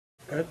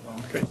Good.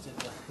 Good.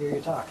 Hear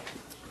you talk.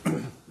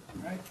 All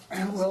right.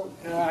 Well,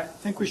 I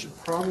think we should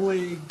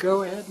probably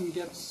go ahead and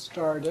get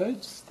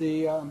started.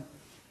 I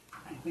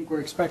think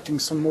we're expecting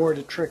some more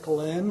to trickle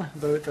in.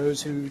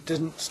 Those who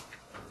didn't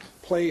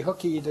play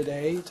hooky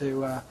today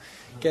to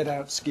get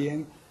out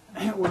skiing.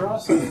 We're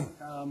also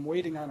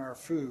waiting on our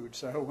food,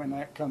 so when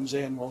that comes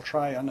in, we'll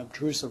try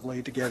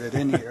unobtrusively to get it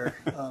in here.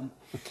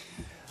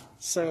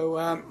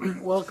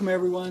 Welcome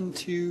everyone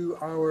to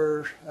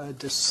our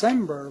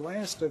December,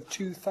 last of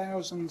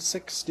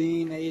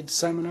 2016 AIDS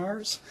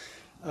seminars.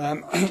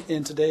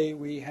 And today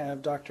we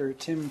have Dr.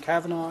 Tim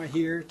Cavanaugh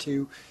here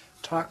to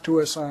talk to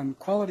us on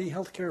quality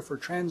healthcare for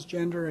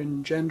transgender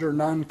and gender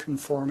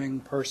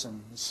non-conforming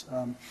persons.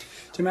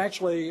 Tim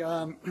actually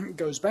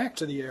goes back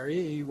to the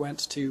area. He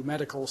went to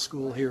medical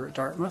school here at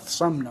Dartmouth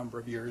some number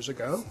of years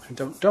ago. I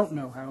don't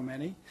know how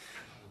many.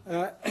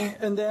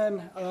 And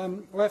then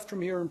left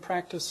from here and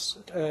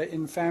practiced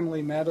in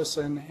family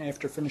medicine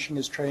after finishing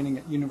his training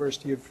at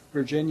University of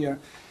Virginia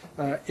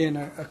in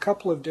a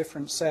couple of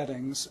different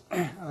settings.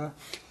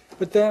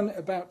 But then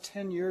about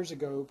 10 years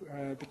ago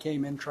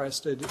became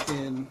interested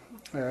in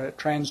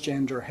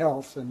transgender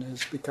health and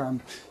has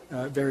become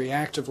very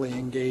actively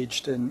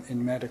engaged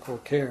in medical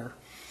care.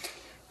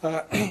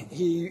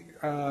 He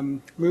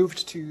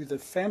moved to the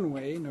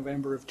Fenway in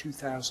November of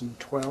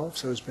 2012,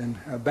 so has been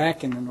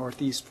back in the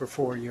Northeast for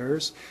 4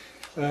 years.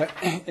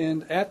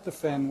 And at the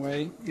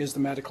Fenway is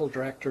the medical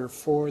director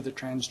for the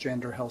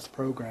Transgender Health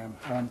Program.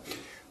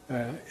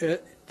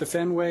 At the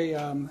Fenway,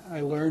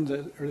 I learned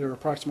that there are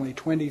approximately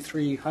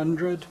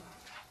 2,300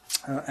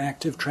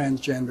 active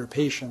transgender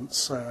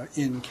patients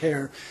in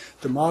care.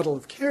 The model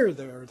of care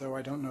there, though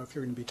I don't know if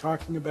you're going to be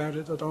talking about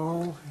it at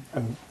all.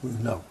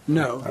 No.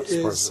 No,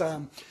 is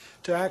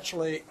to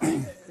actually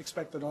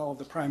expect that all of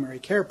the primary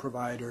care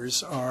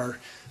providers are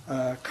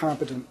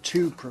competent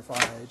to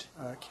provide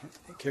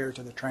care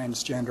to the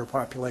transgender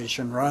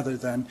population rather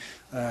than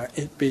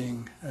it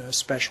being a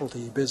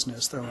specialty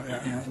business, though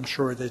I'm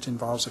sure that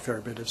involves a fair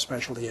bit of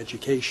specialty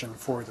education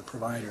for the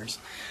providers.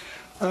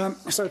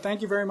 So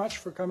thank you very much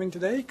for coming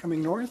today,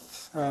 coming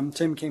north.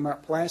 Tim came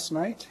up last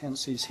night,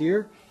 hence he's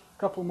here. A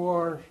couple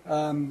more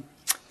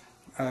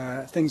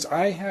things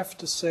I have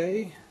to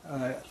say.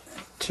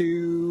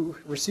 To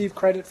receive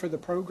credit for the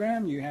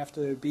program, you have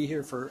to be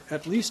here for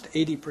at least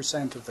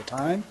 80% of the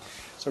time,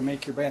 so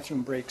make your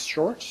bathroom breaks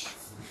short.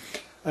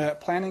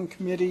 Planning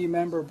Committee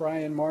member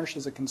Brian Marsh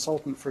is a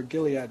consultant for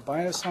Gilead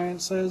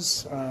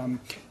Biosciences.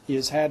 He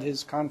has had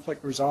his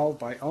conflict resolved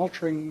by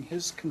altering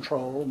his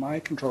control, my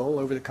control,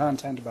 over the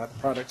content about the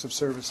products of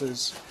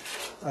services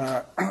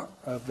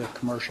of the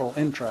commercial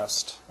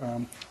interest.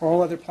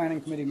 All other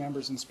Planning Committee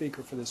members and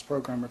speaker for this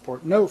program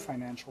report no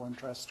financial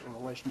interest or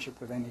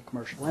relationship with any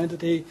commercial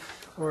entity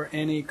or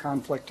any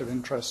conflict of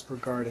interest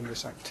regarding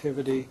this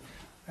activity,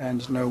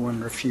 and no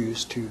one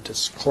refused to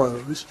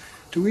disclose.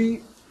 Do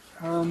we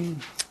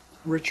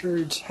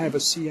Richard, have a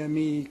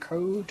CME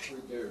code?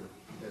 We do.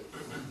 It's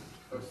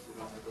posted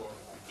on the door.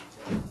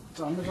 It's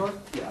on the door?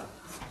 Yeah.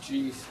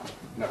 G.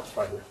 No, it's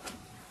right here.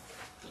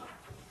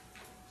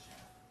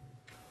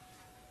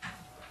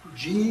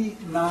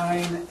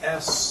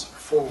 G9S4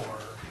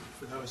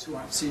 for those who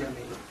want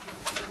CME.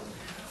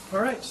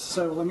 All right,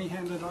 so let me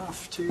hand it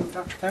off to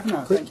Dr.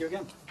 Cavanaugh. Great. Thank you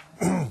again.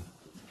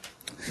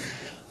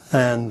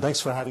 And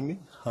thanks for having me.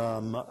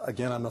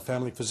 Again, I'm a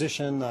family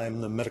physician.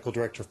 I'm the medical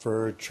director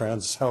for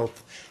Trans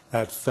Health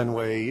at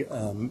Fenway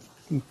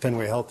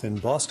Health in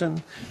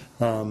Boston.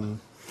 And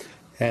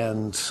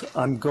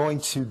I'm going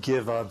to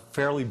give a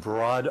fairly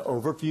broad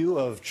overview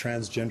of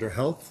transgender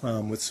health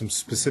with some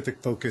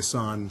specific focus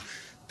on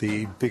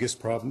the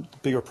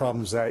bigger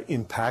problems that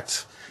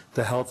impact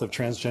the health of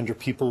transgender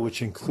people,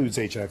 which includes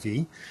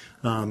HIV.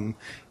 And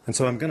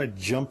so I'm going to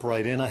jump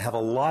right in. I have a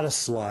lot of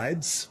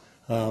slides.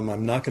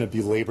 I'm not going to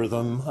belabor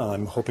them.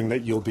 I'm hoping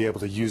that you'll be able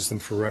to use them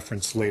for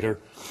reference later.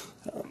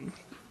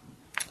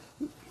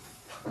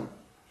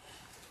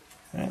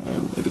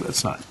 And maybe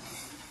that's not.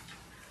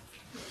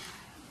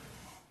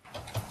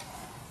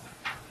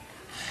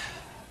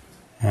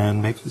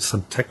 And maybe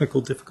some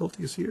technical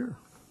difficulties here.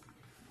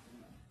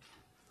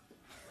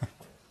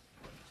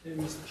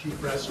 Tim's the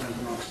chief resident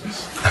amongst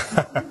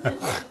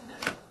us.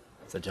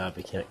 It's a job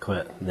you can't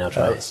quit. Now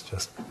try That's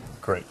just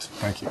great.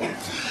 Thank you.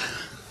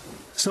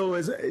 So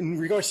in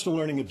regards to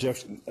learning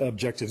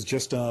objectives,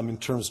 just in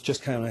terms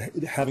just kind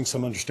of having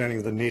some understanding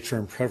of the nature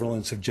and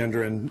prevalence of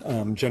gender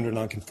and gender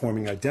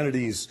nonconforming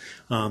identities,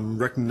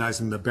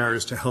 recognizing the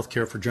barriers to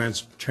healthcare for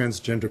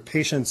transgender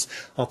patients,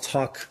 I'll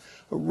talk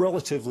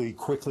relatively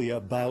quickly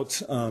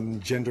about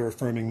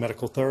gender-affirming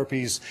medical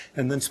therapies,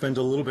 and then spend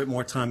a little bit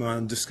more time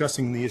on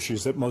discussing the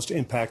issues that most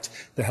impact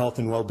the health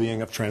and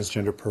well-being of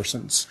transgender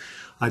persons.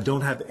 I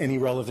don't have any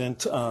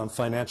relevant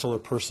financial or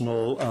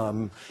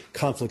personal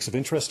conflicts of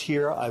interest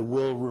here. I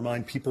will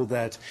remind people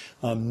that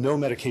no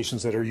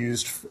medications that are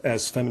used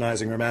as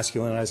feminizing or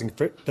masculinizing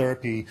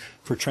therapy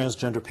for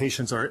transgender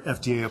patients are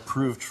FDA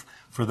approved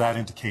for that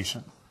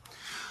indication.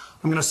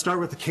 I'm going to start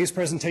with the case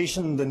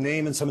presentation. The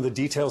name and some of the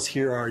details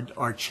here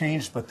are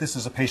changed, but this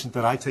is a patient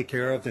that I take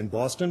care of in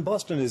Boston.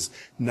 Boston is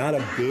not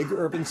a big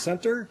urban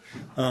center,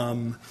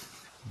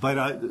 but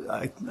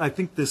I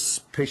think this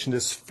patient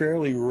is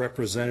fairly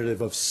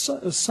representative of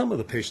some of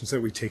the patients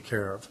that we take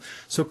care of.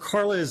 So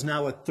Carla is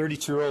now a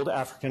 32-year-old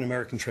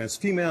African-American trans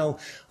female.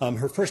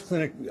 Her first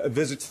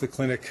visit to the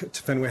clinic,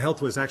 to Fenway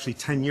Health, was actually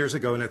 10 years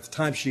ago, and at the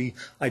time she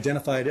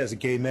identified as a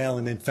gay male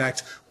and in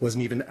fact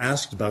wasn't even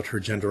asked about her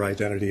gender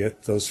identity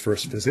at those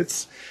first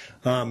visits.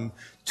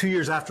 2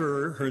 years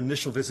after her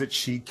initial visit,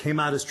 she came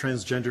out as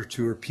transgender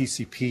to her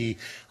PCP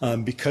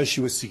because she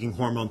was seeking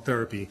hormone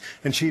therapy.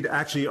 And she'd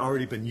actually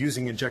already been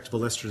using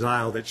injectable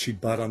estradiol that she'd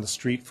bought on the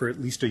street for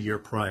at least a year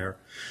prior.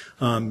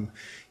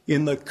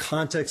 In the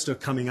context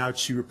of coming out,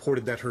 she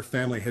reported that her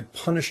family had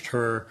punished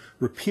her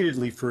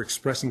repeatedly for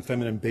expressing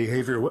feminine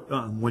behavior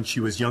when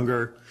she was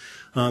younger.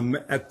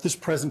 At this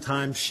present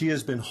time, she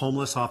has been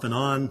homeless off and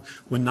on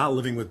when not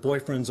living with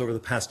boyfriends over the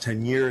past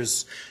 10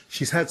 years.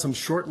 She's had some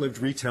short-lived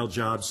retail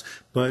jobs,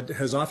 but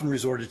has often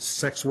resorted to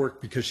sex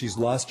work because she's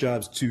lost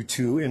jobs due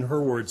to, in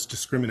her words,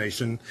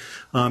 discrimination,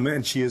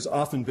 and she has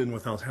often been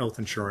without health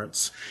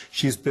insurance.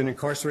 She's been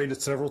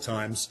incarcerated several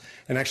times,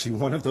 and actually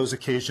one of those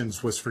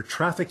occasions was for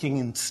trafficking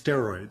in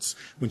steroids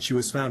when she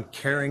was found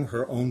carrying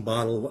her own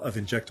bottle of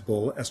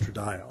injectable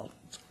estradiol.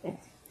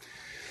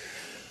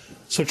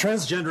 So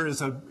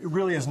transgender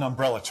really is an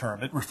umbrella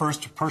term. It refers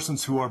to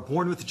persons who are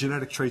born with the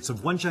genetic traits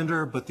of one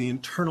gender, but the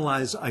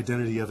internalized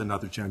identity of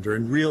another gender,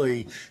 and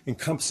really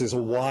encompasses a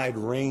wide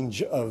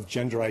range of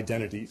gender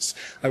identities.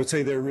 I would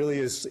say there really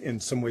is, in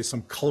some ways,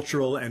 some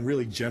cultural and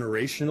really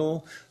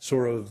generational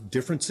sort of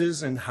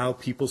differences in how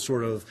people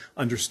sort of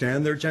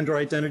understand their gender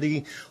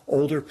identity.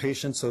 Older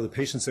patients, so the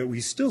patients that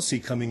we still see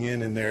coming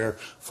in their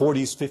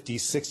 40s, 50s,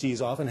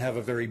 60s, often have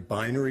a very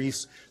binary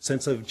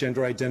sense of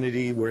gender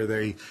identity where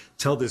they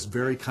tell this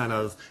very kind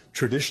of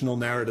traditional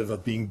narrative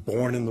of being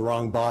born in the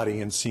wrong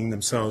body and seeing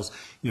themselves,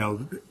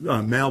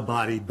 male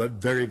bodied, but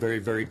very, very,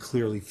 very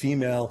clearly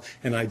female,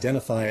 and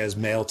identify as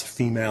male to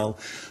female.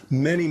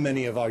 Many,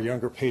 many of our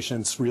younger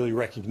patients really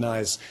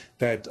recognize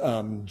that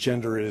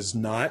gender is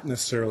not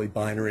necessarily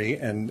binary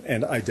and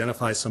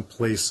identify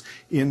someplace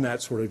in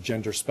that sort of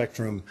gender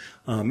spectrum,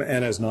 and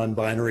as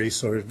non-binary,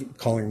 sort of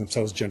calling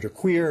themselves gender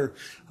queer,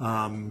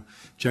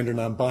 gender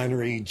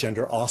non-binary,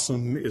 gender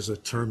awesome is a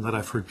term that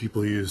I've heard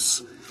people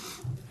use.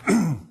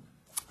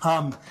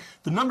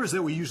 The numbers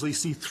that we usually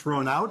see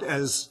thrown out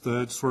as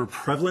the sort of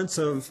prevalence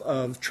of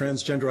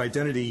transgender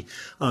identity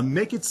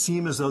make it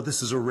seem as though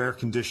this is a rare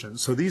condition.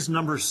 So these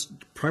numbers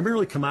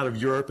primarily come out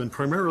of Europe and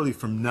primarily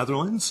from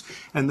Netherlands,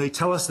 and they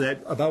tell us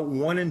that about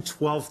 1 in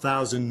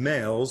 12,000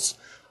 males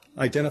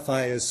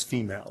identify as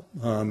female,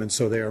 and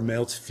so they are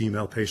male to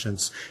female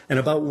patients. And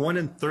about 1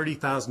 in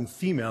 30,000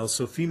 females,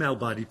 so female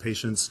body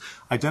patients,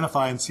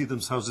 identify and see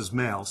themselves as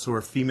male, so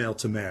are female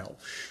to male.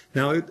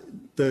 Now,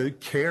 the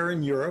care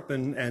in Europe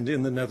and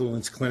in the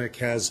Netherlands clinic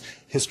has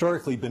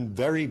historically been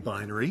very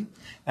binary.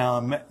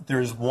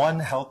 There's one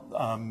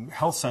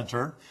health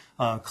center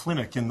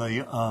clinic in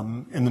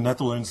the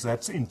Netherlands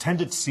that's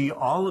intended to see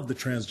all of the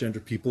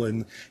transgender people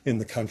in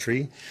the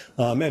country.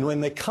 And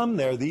when they come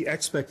there, the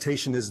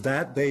expectation is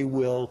that they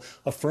will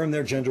affirm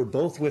their gender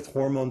both with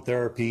hormone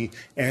therapy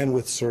and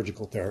with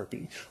surgical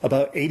therapy.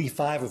 About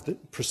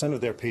 85%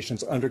 of their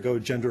patients undergo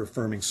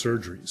gender-affirming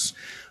surgeries.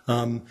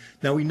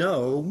 Now we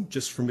know,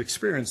 just from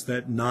experience,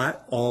 that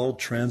not all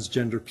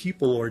transgender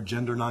people or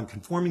gender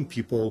nonconforming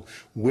people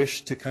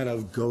wish to kind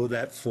of go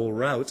that full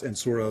route and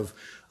sort of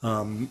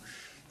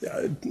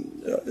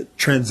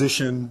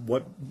transition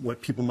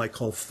what people might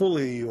call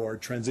fully or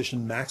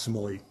transition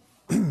maximally.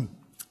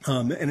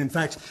 And in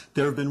fact,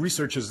 there have been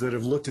researchers that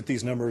have looked at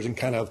these numbers and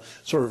kind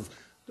of sort of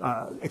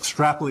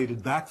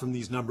extrapolated back from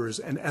these numbers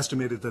and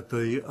estimated that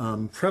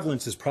the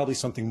prevalence is probably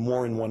something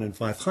more in 1 in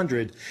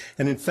 500.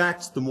 And in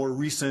fact, the more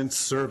recent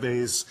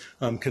surveys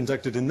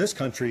conducted in this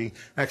country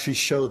actually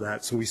show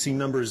that. So we see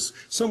numbers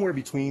somewhere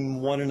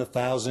between 1 in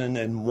 1,000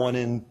 and 1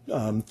 in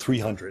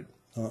 300.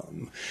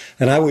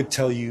 And I would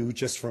tell you,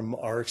 just from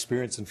our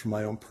experience and from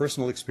my own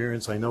personal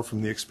experience, I know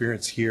from the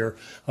experience here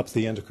up at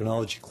the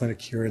endocrinology clinic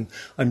here,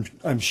 and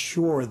I'm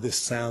sure this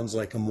sounds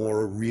like a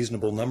more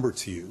reasonable number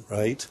to you,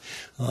 right?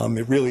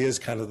 It really is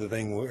kind of the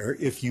thing where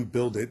if you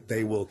build it,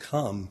 they will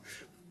come.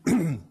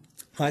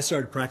 I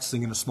started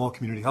practicing in a small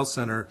community health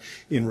center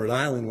in Rhode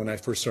Island when I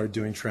first started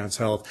doing trans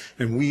health,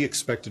 and we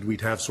expected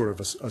we'd have sort of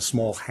a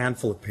small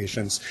handful of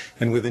patients,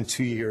 and within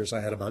 2 years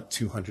I had about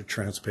 200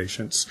 trans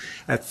patients.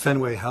 At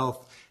Fenway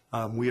Health,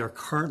 we are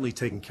currently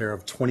taking care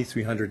of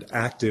 2,300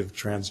 active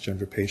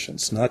transgender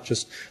patients, not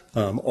just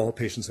all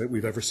patients that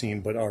we've ever seen,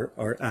 but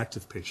our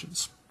active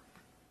patients.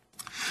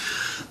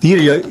 The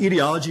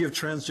etiology of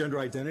transgender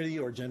identity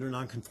or gender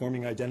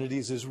nonconforming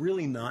identities is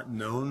really not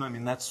known. I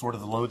mean, that's sort of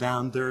the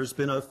lowdown. There's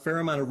been a fair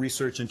amount of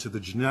research into the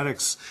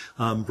genetics,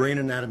 brain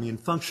anatomy and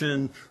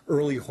function,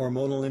 early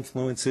hormonal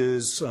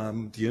influences,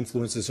 the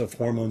influences of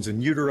hormones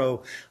in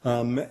utero,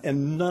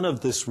 and none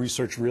of this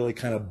research really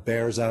kind of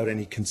bears out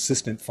any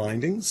consistent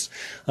findings.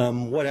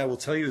 What I will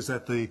tell you is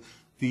that the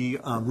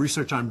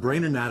research on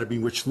brain anatomy,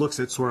 which looks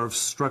at sort of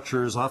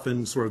structures,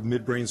 often sort of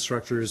midbrain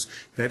structures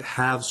that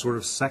have sort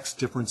of sex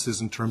differences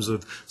in terms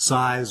of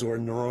size or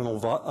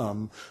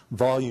neuronal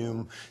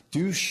volume,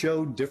 do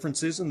show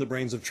differences in the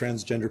brains of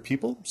transgender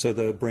people. So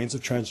the brains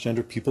of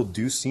transgender people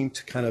do seem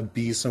to kind of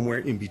be somewhere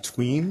in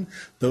between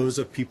those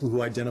of people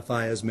who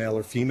identify as male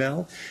or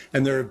female.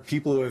 And there are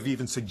people who have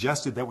even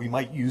suggested that we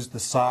might use the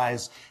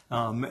size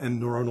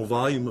and neuronal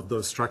volume of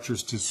those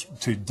structures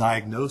to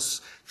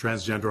diagnose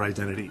transgender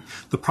identity.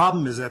 The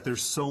problem is that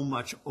there's so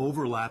much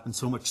overlap and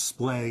so much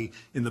splay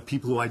in the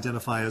people who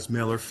identify as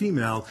male or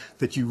female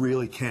that you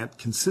really can't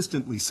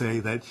consistently say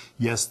that,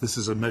 yes, this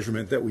is a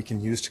measurement that we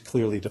can use to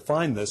clearly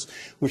define this,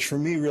 which for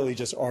me really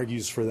just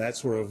argues for that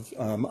sort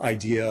of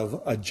idea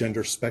of a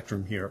gender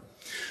spectrum here.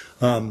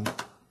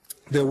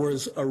 There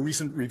was a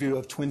recent review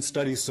of twin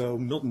studies, so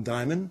Milton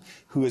Diamond,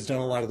 who has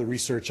done a lot of the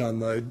research on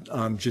the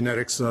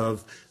genetics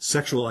of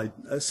sexual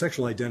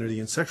identity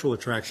and sexual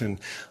attraction,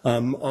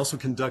 also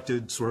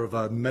conducted sort of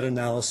a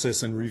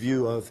meta-analysis and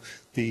review of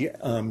the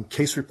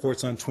case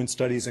reports on twin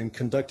studies and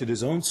conducted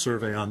his own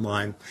survey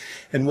online.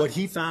 And what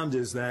he found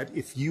is that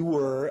if you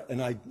were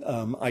an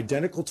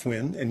identical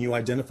twin and you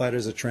identified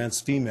as a trans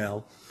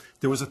female,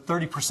 there was a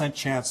 30%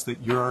 chance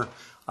that your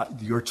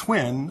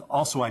twin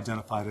also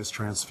identified as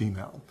trans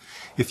female.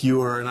 If you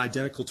were an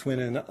identical twin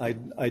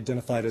and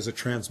identified as a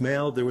trans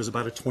male, there was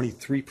about a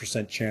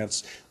 23%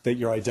 chance that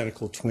your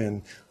identical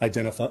twin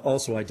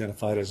also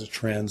identified as a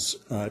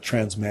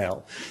trans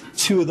male.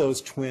 Two of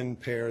those twin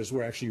pairs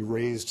were actually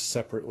raised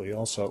separately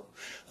also.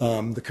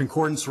 The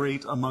concordance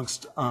rate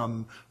amongst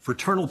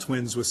fraternal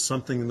twins was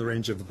something in the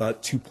range of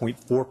about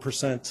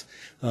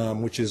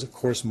 2.4%, which is, of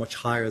course, much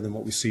higher than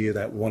what we see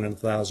at 1 in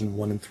 1,000,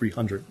 1 in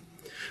 300.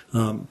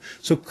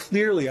 So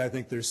clearly, I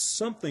think there's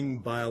something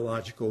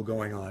biological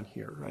going on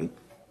here, right?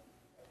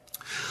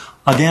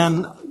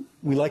 Again,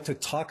 we like to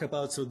talk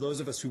about, so those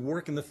of us who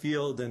work in the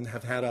field and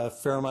have had a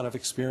fair amount of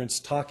experience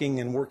talking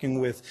and working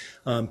with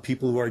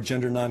people who are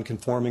gender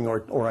nonconforming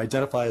or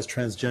identify as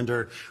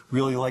transgender,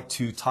 really like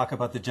to talk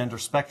about the gender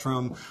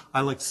spectrum.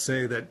 I like to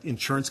say that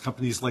insurance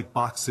companies like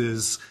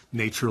boxes,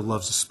 nature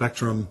loves a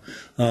spectrum,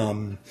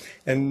 and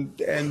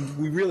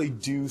we really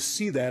do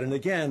see that. And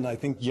again, I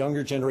think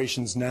younger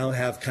generations now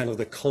have kind of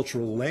the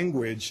cultural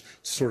language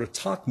to sort of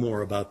talk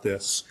more about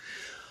this.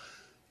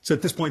 It's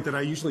at this point that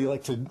I usually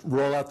like to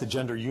roll out the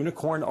gender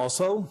unicorn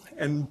also.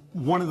 And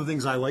one of the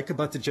things I like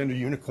about the gender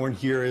unicorn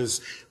here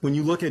is when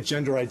you look at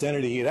gender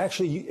identity,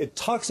 it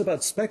talks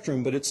about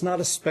spectrum, but it's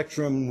not a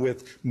spectrum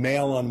with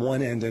male on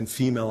one end and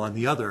female on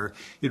the other.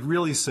 It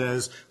really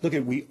says, look,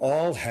 we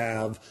all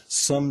have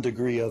some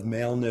degree of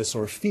maleness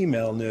or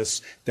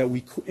femaleness that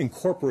we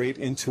incorporate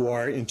into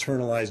our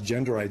internalized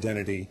gender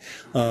identity.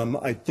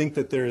 I think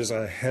that there is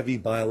a heavy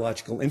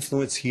biological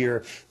influence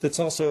here that's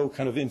also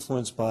kind of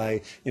influenced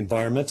by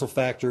environmental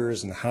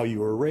factors and how you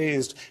were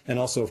raised, and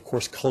also, of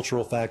course,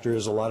 cultural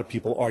factors. A lot of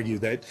people argue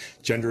that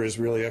gender is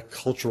really a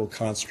cultural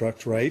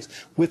construct, right,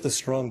 with a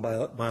strong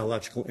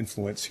biological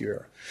influence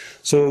here.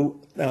 So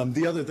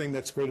the other thing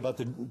that's great about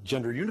the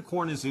gender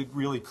unicorn is it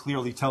really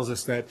clearly tells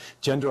us that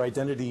gender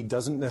identity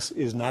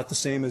is not the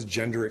same as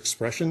gender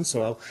expression.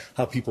 So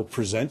how people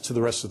present to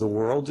the rest of the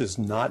world is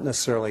not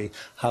necessarily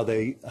how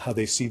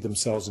they see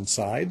themselves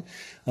inside,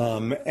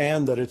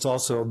 and that it's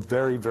also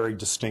very, very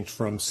distinct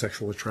from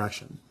sexual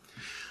attraction.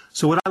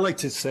 So what I like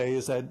to say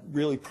is that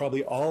really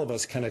probably all of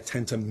us kind of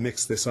tend to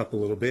mix this up a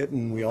little bit,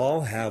 and we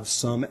all have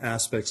some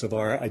aspects of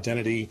our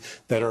identity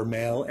that are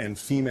male and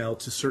female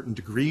to certain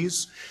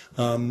degrees.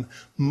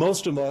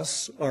 Most of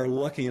us are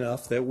lucky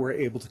enough that we're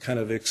able to kind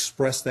of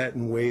express that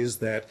in ways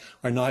that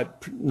are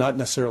not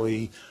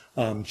necessarily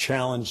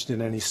challenged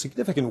in any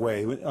significant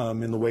way,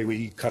 in the way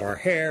we cut our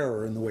hair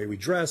or in the way we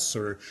dress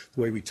or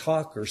the way we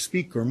talk or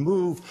speak or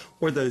move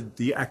or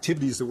the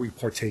activities that we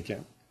partake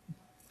in.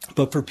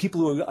 But for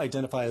people who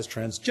identify as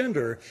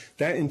transgender,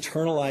 that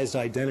internalized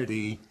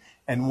identity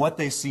and what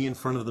they see in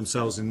front of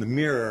themselves in the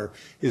mirror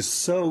is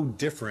so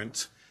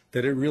different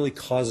that it really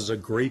causes a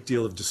great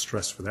deal of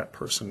distress for that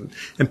person.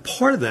 And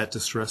part of that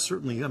distress,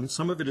 certainly, I mean,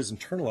 some of it is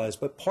internalized,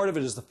 but part of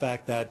it is the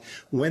fact that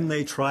when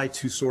they try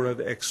to sort of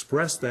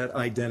express that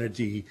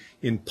identity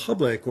in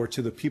public or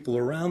to the people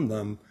around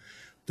them,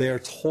 they are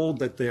told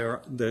that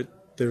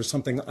there's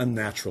something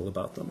unnatural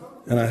about them.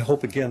 And I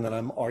hope, again, that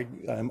I'm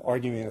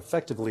arguing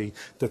effectively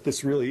that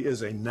this really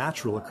is a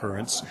natural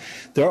occurrence.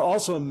 They're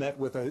also met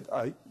with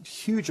a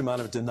huge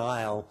amount of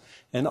denial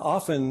and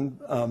often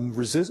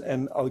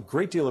and a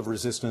great deal of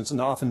resistance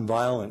and often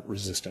violent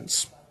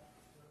resistance.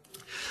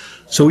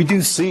 So we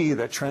do see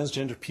that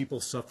transgender people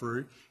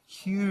suffer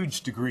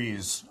huge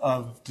degrees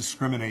of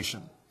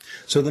discrimination.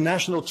 So the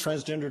National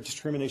Transgender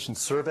Discrimination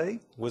Survey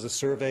was a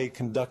survey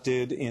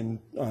conducted in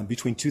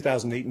between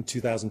 2008 and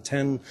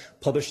 2010,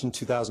 published in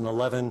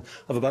 2011,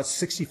 of about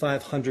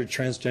 6,500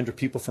 transgender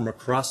people from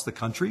across the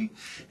country.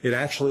 It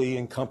actually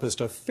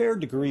encompassed a fair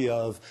degree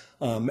of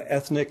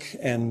ethnic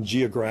and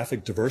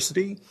geographic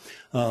diversity.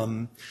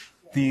 I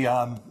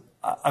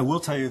will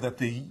tell you that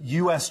the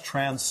U.S.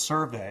 Trans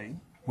Survey,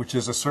 which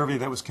is a survey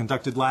that was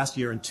conducted last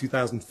year in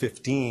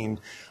 2015,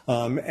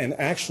 and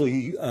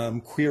actually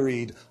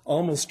queried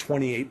almost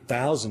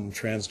 28,000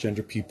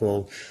 transgender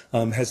people,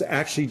 has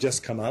actually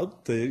just come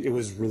out. It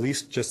was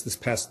released just this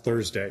past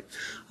Thursday.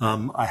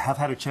 I have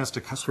had a chance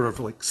to sort of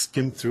like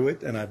skim through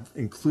it, and I've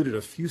included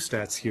a few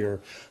stats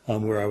here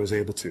where I was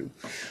able to.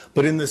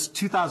 But in this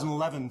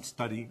 2011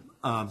 study,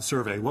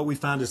 survey, what we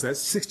found is that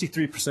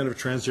 63% of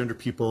transgender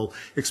people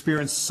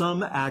experience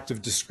some act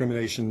of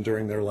discrimination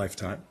during their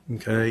lifetime,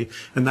 okay?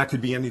 And that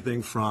could be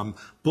anything from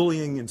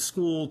bullying in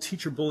school,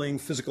 teacher bullying,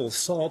 physical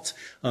assault,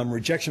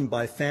 rejection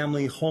by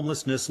family,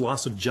 homelessness,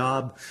 loss of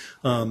job.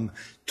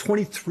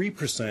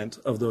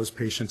 23% of those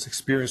patients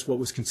experienced what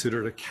was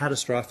considered a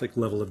catastrophic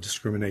level of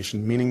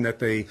discrimination, meaning that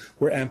they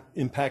were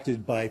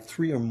impacted by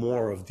 3 or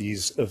more of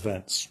these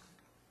events.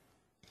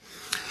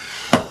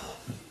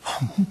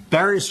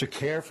 Barriers to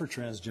care for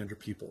transgender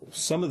people.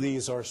 Some of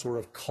these are sort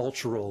of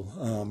cultural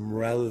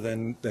rather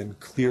than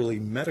clearly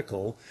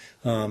medical.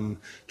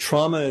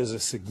 Trauma is a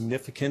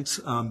significant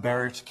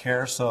barrier to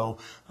care, so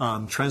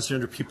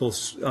transgender people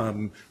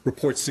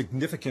report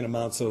significant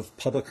amounts of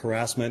public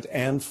harassment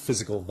and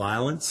physical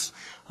violence.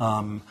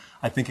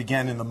 I think,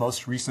 again, in the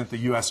most recent, the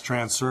U.S.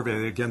 Trans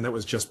Survey, again, that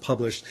was just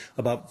published,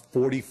 about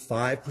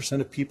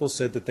 45% of people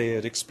said that they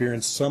had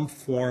experienced some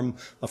form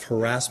of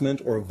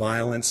harassment or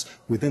violence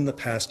within the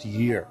past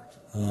year.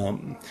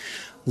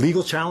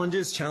 Legal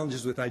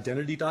challenges with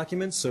identity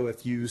documents. So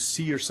if you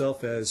see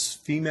yourself as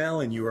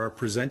female and you are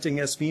presenting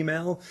as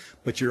female,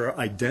 but your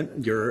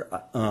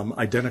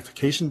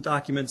identification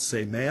documents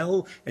say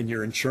male and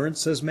your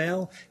insurance says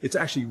male, it's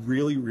actually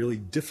really, really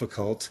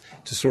difficult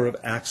to sort of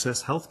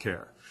access health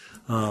care.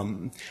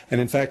 And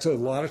in fact, a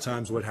lot of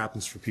times what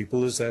happens for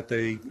people is that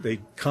they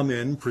come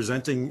in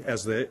presenting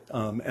as their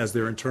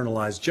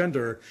internalized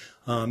gender,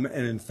 and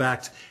in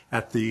fact,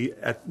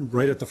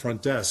 right at the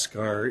front desk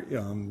are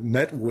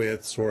met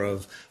with sort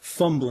of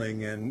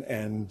fumbling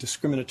and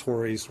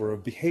discriminatory sort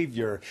of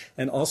behavior,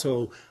 and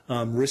also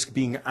risk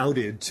being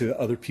outed to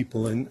other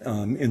people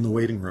in the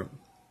waiting room.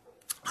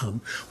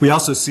 We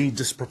also see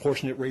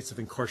disproportionate rates of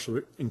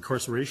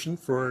incarceration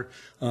for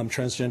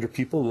transgender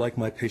people, like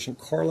my patient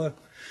Carla.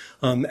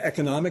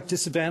 Economic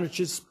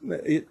disadvantage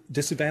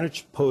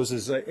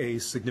poses a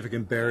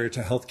significant barrier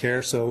to health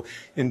care. So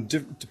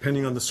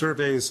depending on the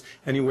surveys,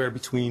 anywhere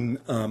between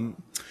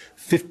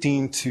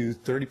 15 to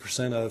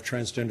 30% of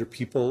transgender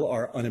people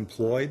are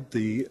unemployed.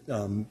 The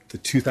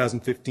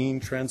 2015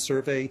 trans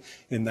survey,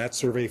 in that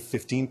survey,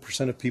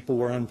 15% of people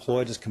were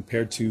unemployed as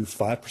compared to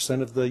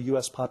 5% of the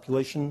U.S.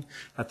 population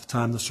at the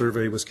time the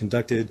survey was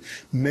conducted.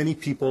 Many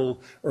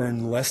people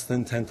earn less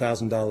than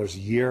 $10,000 a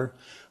year.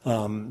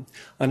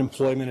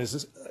 Unemployment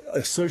is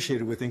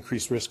associated with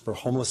increased risk for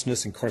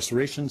homelessness,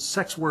 incarceration,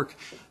 sex work,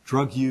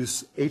 drug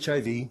use,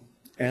 HIV,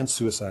 and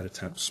suicide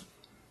attempts.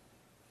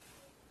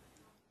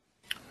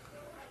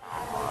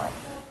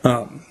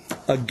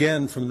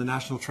 Again, from the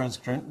National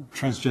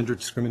Transgender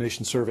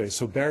Discrimination Survey.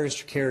 So barriers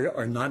to care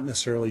are not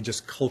necessarily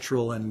just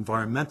cultural and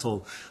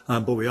environmental,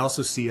 but we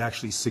also see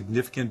actually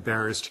significant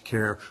barriers to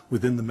care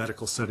within the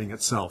medical setting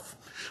itself.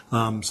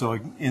 So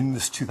in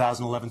this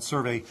 2011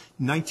 survey,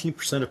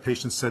 19% of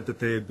patients said that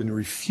they had been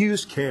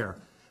refused care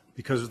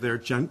because of their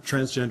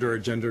transgender or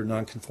gender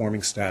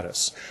nonconforming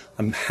status.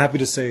 I'm happy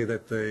to say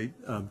that the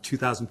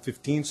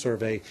 2015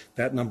 survey,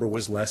 that number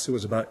was less. It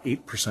was about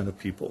 8% of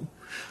people.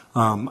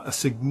 A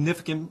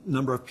significant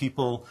number of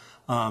people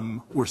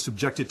were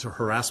subjected to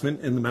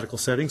harassment in the medical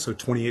setting, so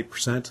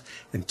 28%,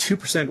 and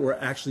 2% were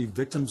actually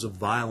victims of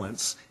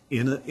violence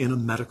in a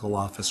medical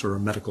office or a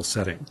medical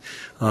setting.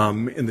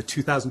 In the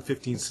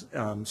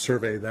 2015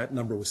 survey, that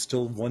number was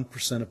still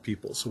 1% of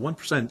people. So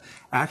 1%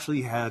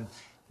 actually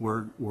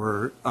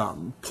were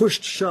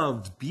pushed,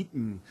 shoved,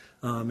 beaten,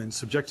 and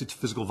subjected to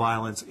physical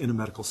violence in a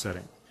medical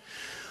setting.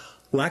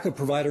 Lack of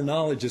provider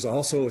knowledge is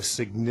also a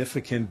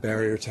significant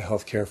barrier to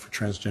health care for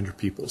transgender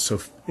people. So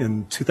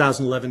in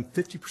 2011,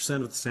 50%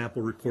 of the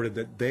sample reported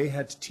that they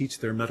had to teach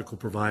their medical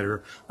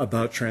provider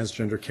about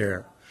transgender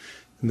care.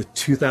 In the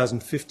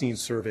 2015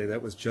 survey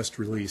that was just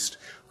released,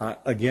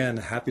 again,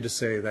 happy to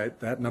say that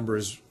that number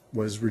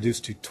was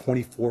reduced to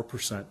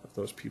 24% of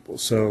those people.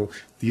 So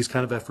these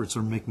kind of efforts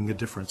are making a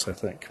difference, I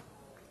think.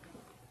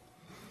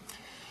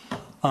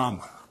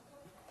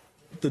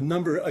 The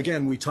number,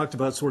 again, we talked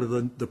about sort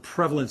of the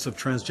prevalence of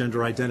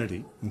transgender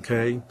identity,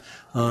 okay?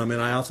 And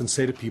I often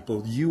say to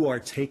people, you are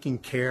taking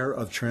care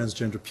of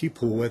transgender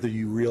people whether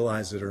you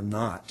realize it or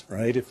not,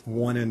 right? If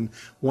one in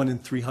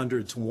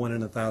 300 to 1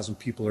 in 1,000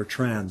 people are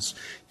trans,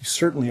 you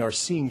certainly are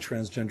seeing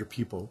transgender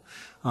people.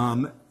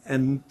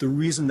 And the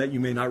reason that you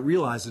may not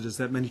realize it is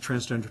that many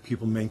transgender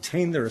people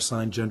maintain their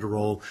assigned gender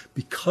role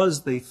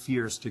because they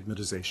fear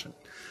stigmatization.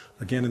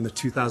 Again, in the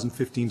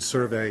 2015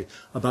 survey,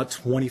 about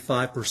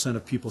 25%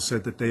 of people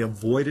said that they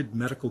avoided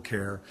medical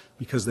care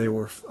because they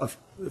were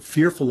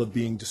fearful of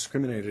being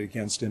discriminated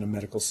against in a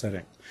medical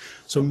setting.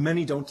 So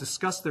many don't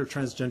discuss their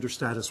transgender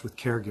status with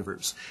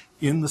caregivers.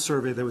 In the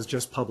survey that was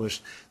just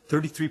published,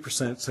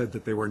 33% said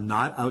that they were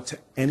not out to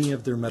any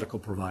of their medical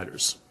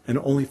providers, and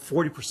only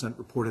 40%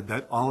 reported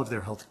that all of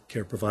their health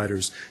care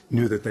providers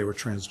knew that they were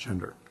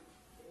transgender.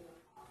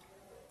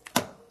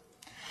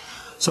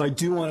 So I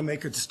do want to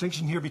make a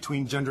distinction here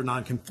between gender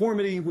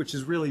nonconformity, which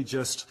is really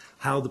just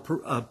how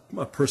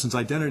a person's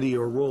identity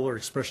or role or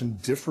expression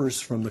differs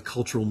from the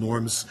cultural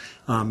norms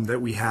that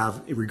we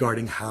have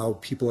regarding how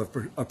people of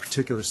a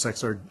particular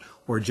sex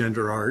or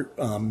gender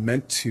are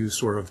meant to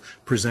sort of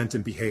present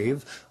and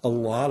behave. A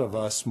lot of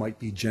us might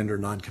be gender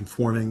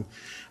nonconforming,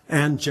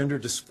 and gender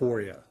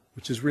dysphoria,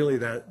 which is really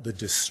the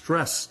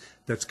distress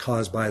that's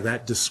caused by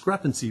that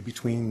discrepancy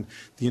between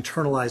the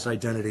internalized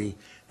identity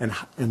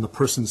and the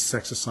person's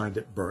sex assigned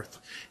at birth.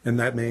 And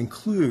that may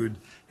include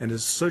and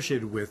is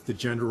associated with the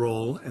gender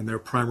role and their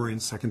primary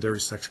and secondary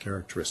sex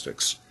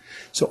characteristics.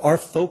 So our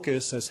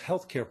focus as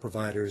healthcare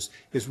providers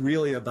is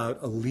really about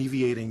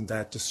alleviating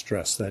that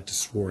distress, that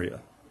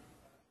dysphoria.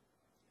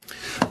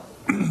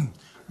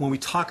 When we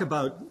talk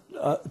about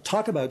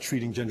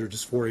treating gender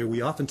dysphoria,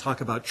 we often talk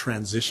about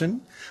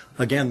transition.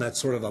 Again, that's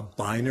sort of a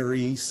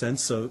binary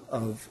sense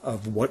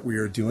of what we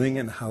are doing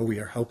and how we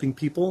are helping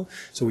people.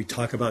 So we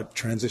talk about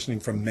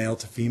transitioning from male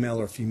to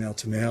female or female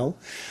to male.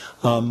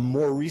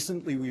 More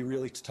recently, we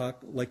really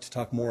like to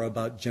talk more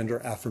about gender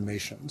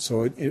affirmation.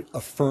 So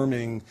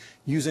affirming,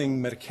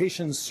 using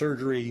medications,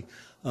 surgery,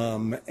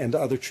 and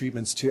other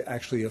treatments to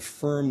actually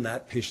affirm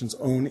that patient's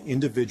own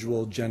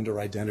individual gender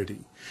identity.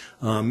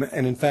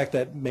 And in fact,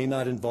 that may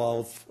not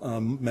involve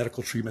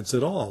medical treatments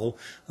at all,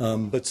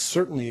 but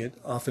certainly it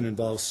often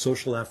involves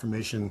social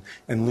affirmation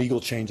and legal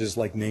changes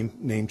like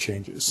name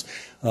changes.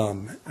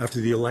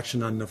 After the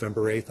election on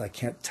November 8th, I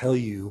can't tell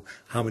you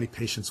how many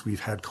patients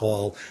we've had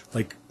call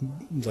like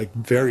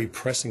very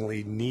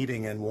pressingly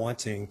needing and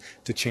wanting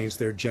to change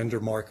their gender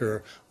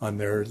marker on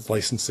their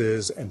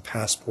licenses and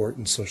passport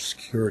and Social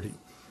Security.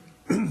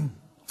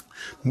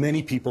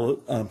 Many people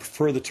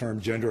prefer the term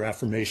gender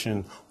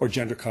affirmation or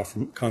gender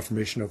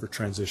confirmation over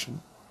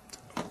transition.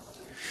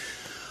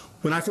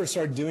 When I first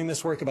started doing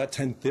this work about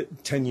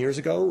 10 years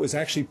ago, it was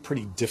actually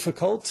pretty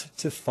difficult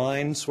to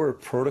find sort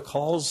of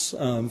protocols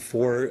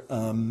for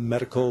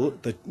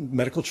the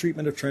medical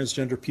treatment of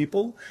transgender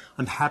people.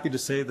 I'm happy to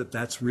say that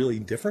that's really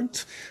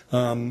different.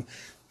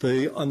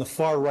 On the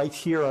far right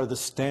here are the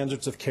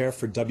standards of care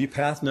for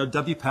WPATH. Now,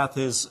 WPATH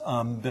has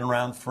been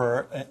around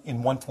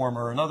in one form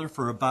or another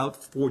for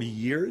about 40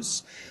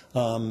 years.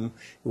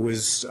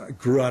 It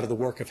grew out of the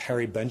work of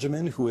Harry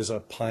Benjamin, who is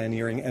a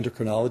pioneering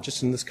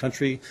endocrinologist in this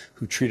country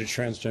who treated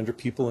transgender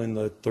people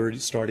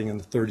starting in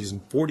the 30s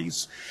and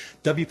 40s.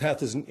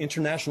 WPATH is an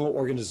international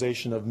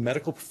organization of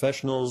medical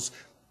professionals,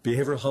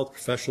 behavioral health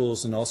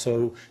professionals, and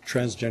also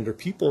transgender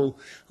people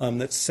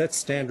that set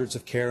standards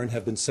of care and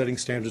have been setting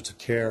standards of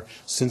care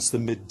since the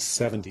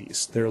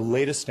mid-70s. Their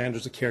latest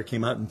standards of care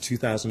came out in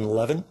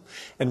 2011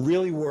 and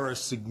really were a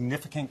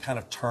significant kind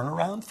of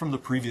turnaround from the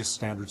previous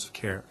standards of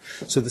care.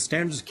 So the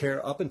standards of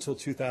care up until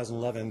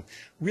 2011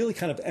 really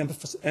kind of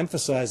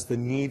emphasized the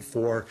need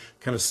for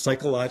kind of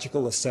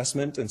psychological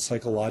assessment and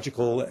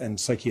psychological and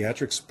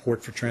psychiatric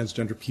support for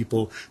transgender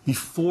people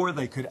before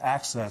they could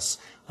access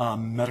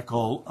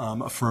medical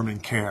affirming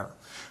care.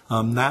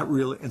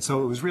 And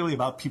so it was really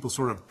about people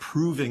sort of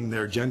proving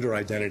their gender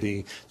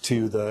identity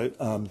to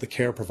the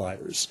care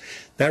providers.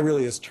 That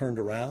really has turned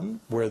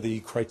around, where the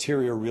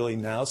criteria really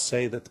now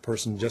say that the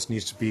person just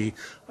needs to be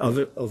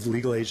of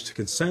legal age to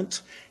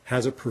consent,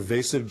 has a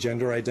pervasive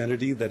gender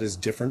identity that is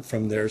different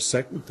from their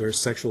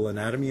sexual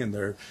anatomy and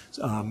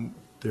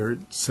their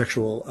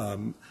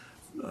sexual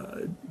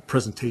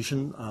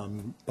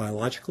presentation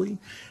biologically,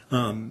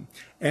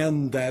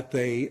 and that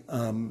they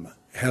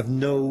have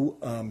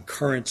no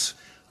current,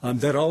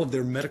 that all of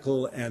their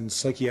medical and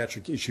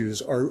psychiatric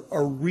issues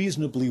are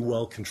reasonably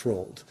well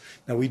controlled.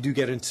 Now, we do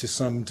get into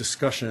some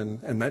discussion,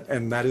 and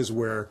that is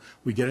where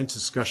we get into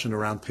discussion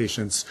around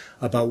patients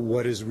about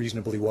what is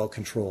reasonably well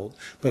controlled.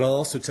 But I'll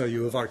also tell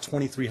you, of our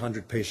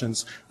 2,300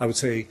 patients, I would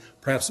say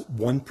perhaps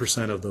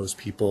 1% of those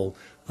people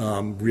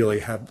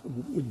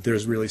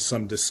there's really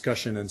some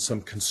discussion and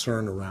some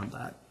concern around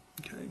that.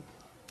 Okay.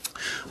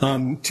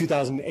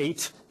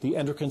 2008, the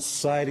Endocrine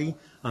Society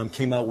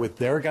came out with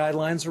their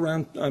guidelines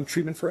around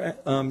treatment for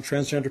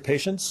transgender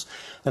patients.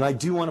 And I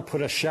do want to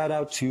put a shout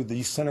out to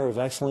the Center of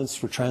Excellence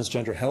for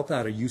Transgender Health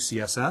out of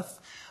UCSF.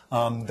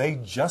 They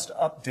just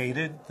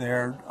updated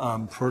their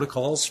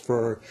protocols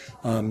for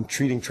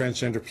treating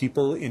transgender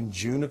people in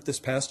June of this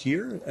past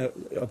year,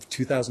 of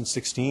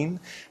 2016,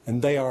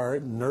 and they are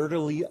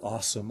nerdily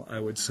awesome, I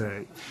would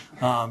say.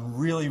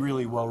 Really,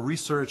 really well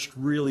researched,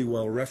 really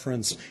well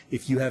referenced.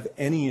 If you have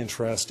any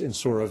interest in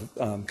sort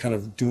of kind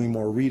of doing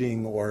more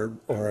reading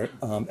or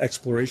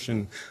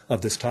exploration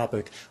of this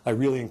topic, I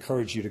really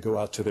encourage you to go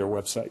out to their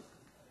website.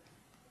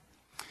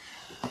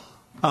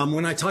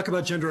 When I talk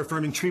about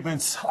gender-affirming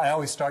treatments, I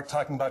always start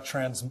talking about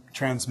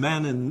trans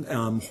men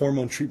and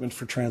hormone treatment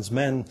for trans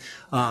men.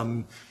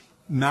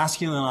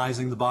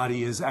 Masculinizing the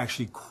body is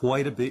actually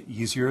quite a bit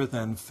easier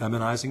than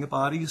feminizing a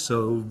body.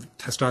 So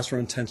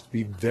testosterone tends to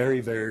be very,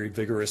 very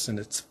vigorous in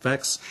its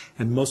effects,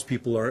 and most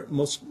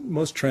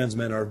trans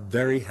men are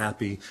very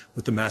happy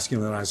with the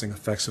masculinizing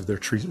effects of their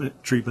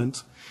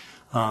treatment.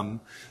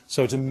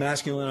 So to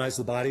masculinize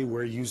the body,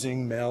 we're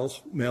using male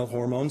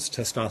hormones,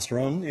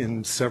 testosterone,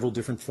 in several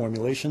different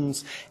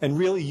formulations, and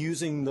really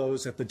using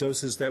those at the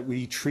doses that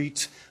we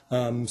treat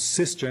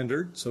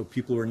cisgendered, so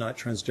people who are not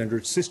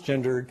transgendered,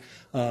 cisgendered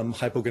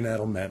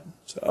hypogonadal men.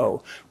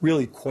 So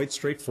really quite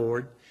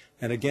straightforward,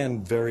 and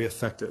again, very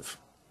effective.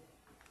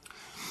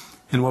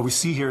 And what we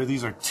see here,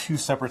 these are two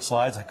separate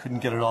slides. I couldn't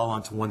get it all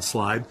onto one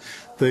slide.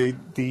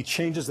 The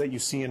changes that you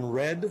see in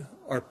red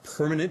are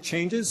permanent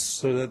changes,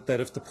 so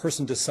that if the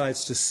person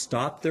decides to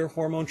stop their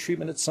hormone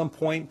treatment at some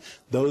point,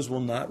 those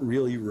will not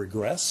really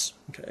regress.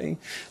 Okay,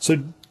 so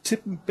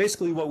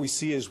basically what we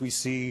see is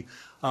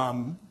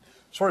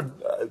sort of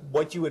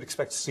what you would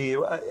expect to see,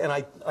 and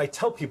I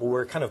tell people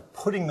we're kind of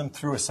putting them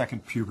through a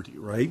second puberty,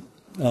 right?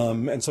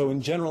 And so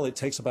in general, it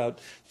takes about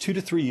 2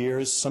 to 3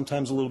 years,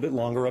 sometimes a little bit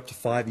longer, up to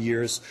 5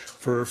 years,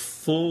 for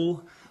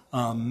full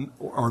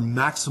or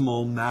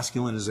maximal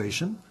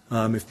masculinization,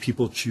 if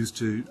people choose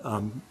to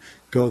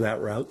go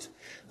that route.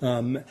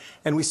 And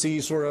we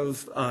see sort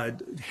of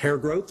hair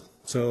growth,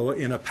 so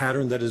in a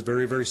pattern that is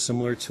very, very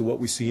similar to what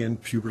we see in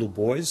pubertal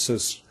boys. So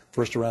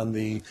first around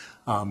the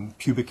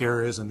pubic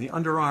areas and the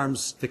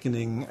underarms,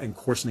 thickening and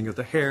coarsening of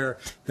the hair,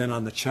 then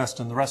on the chest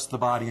and the rest of the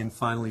body, and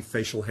finally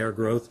facial hair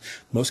growth.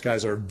 Most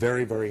guys are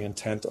very, very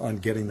intent on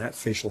getting that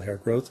facial hair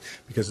growth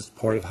because it's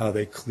part of how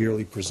they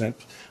clearly present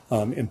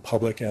in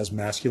public as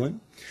masculine.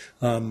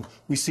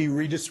 We see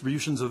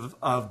redistributions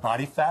of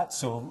body fat,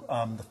 so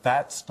the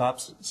fat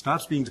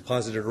stops being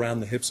deposited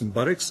around the hips and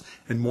buttocks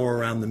and more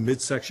around the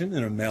midsection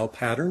in a male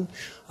pattern.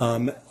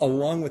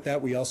 Along with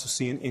that, we also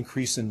see an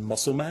increase in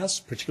muscle mass,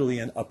 particularly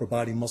in upper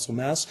body muscle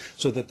mass,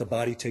 so that the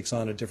body takes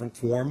on a different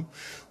form.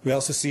 We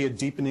also see a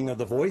deepening of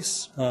the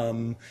voice,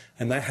 and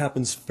that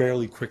happens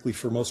fairly quickly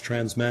for most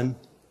trans men.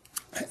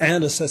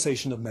 And a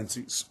cessation of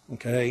menses,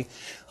 okay?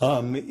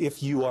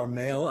 If you are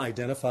male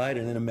identified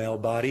and in a male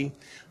body,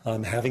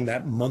 having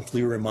that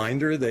monthly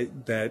reminder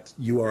that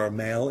you are a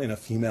male in a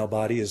female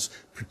body is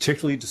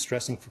particularly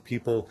distressing for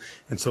people.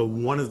 And so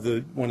one of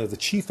the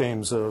chief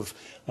aims of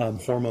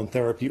hormone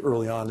therapy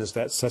early on is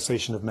that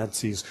cessation of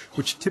menses,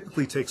 which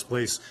typically takes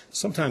place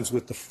sometimes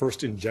with the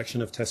first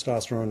injection of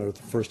testosterone or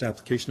the first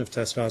application of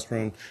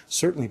testosterone,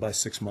 certainly by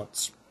 6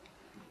 months.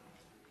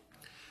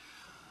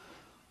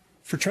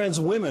 For trans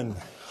women,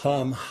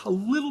 a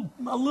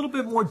little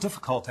bit more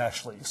difficult,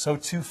 actually. So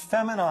to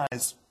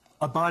feminize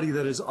a body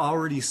that has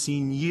already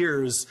seen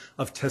years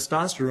of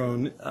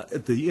testosterone,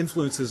 the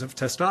influences of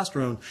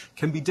testosterone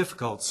can be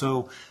difficult.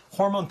 So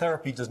hormone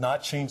therapy does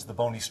not change the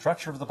bony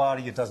structure of the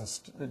body. It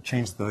doesn't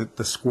change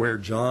the square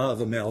jaw of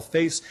a male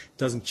face. It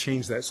doesn't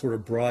change that sort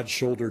of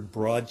broad-shouldered,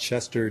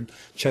 broad-chested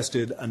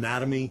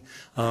anatomy.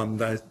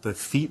 The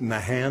feet and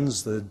the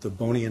hands, the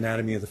bony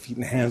anatomy of the feet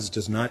and hands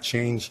does not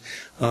change.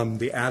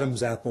 The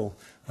Adam's apple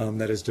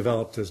that is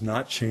developed does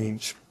not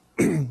change.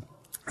 And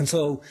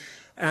so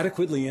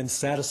adequately and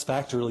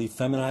satisfactorily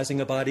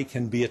feminizing a body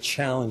can be a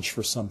challenge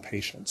for some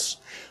patients.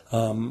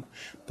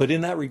 But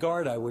in that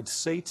regard, I would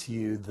say to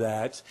you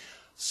that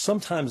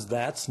sometimes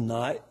that's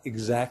not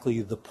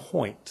exactly the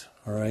point,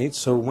 all right?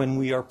 So when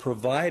we are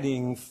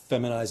providing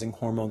feminizing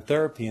hormone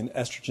therapy and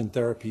estrogen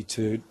therapy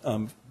to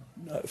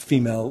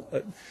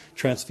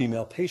trans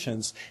female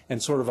patients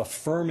and sort of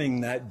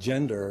affirming that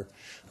gender,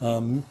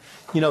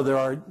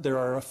 there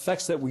are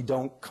effects that we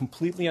don't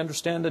completely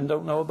understand and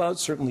don't know about,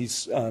 certainly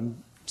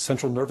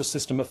central nervous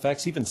system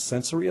effects, even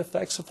sensory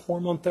effects of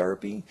hormone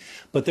therapy.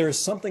 But there is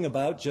something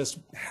about just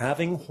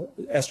having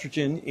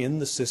estrogen in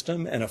the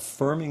system and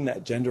affirming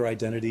that gender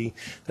identity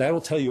that I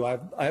will tell you,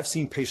 I've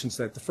seen patients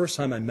that the first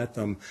time I met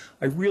them,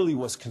 I really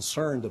was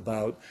concerned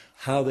about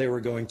how they were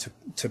going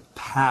to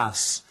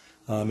pass,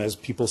 as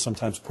people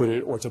sometimes put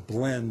it, or to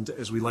blend,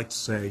 as we like to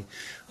say.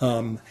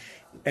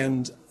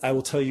 And I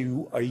will tell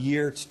you, a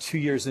year to 2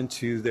 years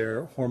into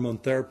their hormone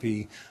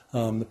therapy,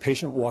 the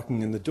patient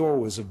walking in the door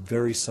was a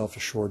very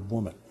self-assured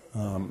woman.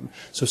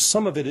 So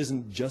some of it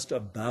isn't just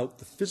about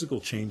the physical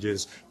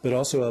changes, but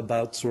also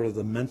about sort of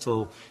the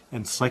mental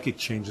and psychic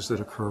changes that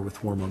occur with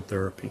hormone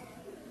therapy.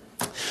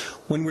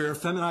 When we're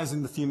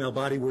feminizing the female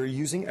body, we're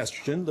using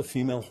estrogen, the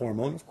female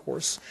hormone, of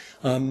course,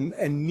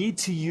 and need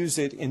to use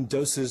it in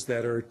doses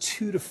that are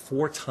 2 to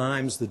 4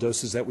 times the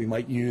doses that we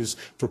might use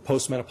for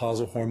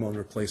postmenopausal hormone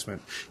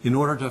replacement in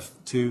order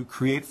to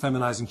create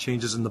feminizing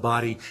changes in the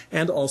body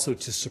and also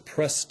to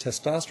suppress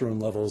testosterone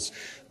levels.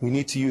 We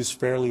need to use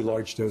fairly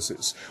large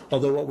doses.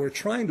 Although what we're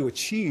trying to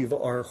achieve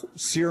are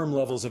serum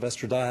levels of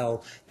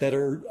estradiol that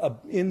are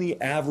in the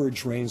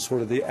average range,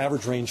 sort of the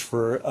average range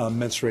for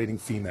menstruating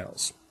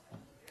females.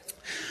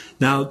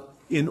 Now,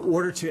 in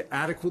order to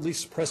adequately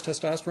suppress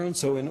testosterone,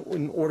 so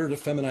in order to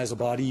feminize a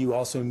body, you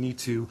also need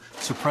to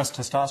suppress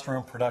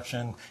testosterone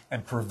production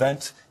and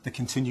prevent the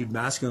continued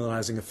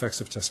masculinizing effects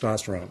of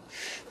testosterone.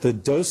 The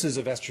doses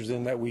of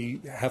estrogen that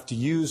we have to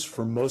use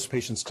for most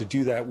patients to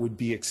do that would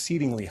be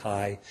exceedingly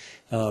high.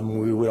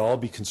 We would all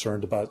be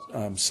concerned about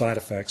side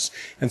effects.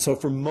 And so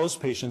for most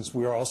patients,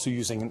 we are also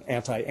using an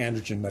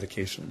anti-androgen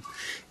medication.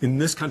 In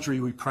this country,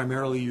 we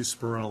primarily use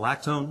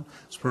spironolactone.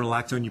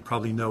 Spironolactone, you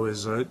probably know,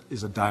 is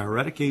a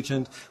diuretic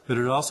agent, but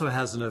it also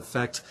has an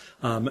effect.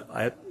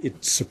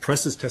 It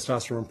suppresses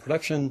testosterone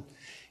production.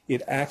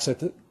 It acts at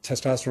the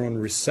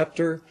testosterone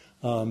receptor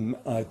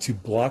to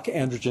block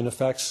androgen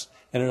effects,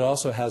 and it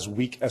also has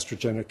weak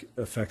estrogenic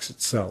effects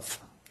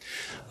itself.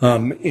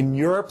 In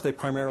Europe, they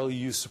primarily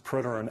use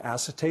sapropterin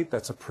acetate.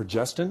 That's a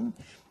progestin.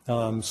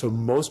 So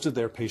most of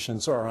their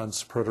patients are on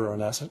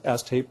sapropterin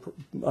acetate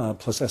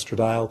plus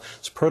estradiol.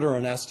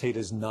 Sapropterin acetate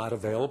is not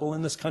available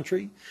in this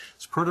country.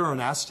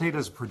 Sapropterin acetate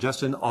as a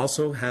progestin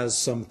also has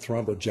some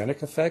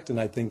thrombogenic effect, and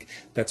I think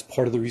that's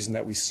part of the reason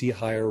that we see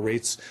higher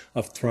rates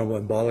of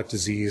thromboembolic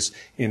disease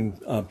in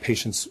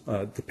patients,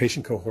 the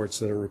patient cohorts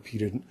that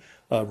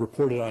are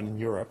reported on in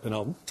Europe, and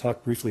I'll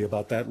talk briefly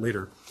about that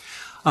later.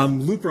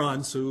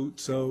 Lupron, so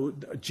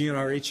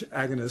GnRH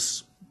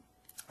agonists,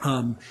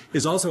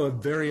 is also a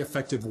very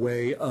effective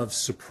way of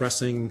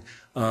suppressing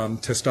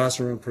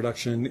testosterone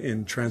production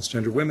in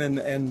transgender women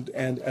and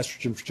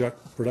estrogen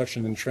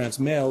production in trans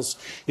males.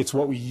 It's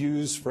what we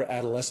use for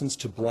adolescents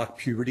to block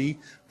puberty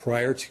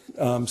prior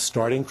to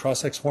starting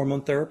cross-sex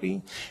hormone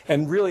therapy,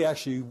 and really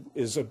actually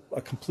is a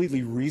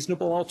completely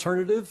reasonable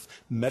alternative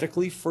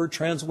medically for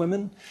trans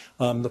women.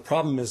 The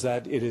problem is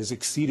that it is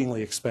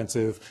exceedingly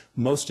expensive.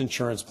 Most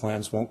insurance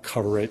plans won't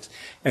cover it,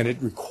 and it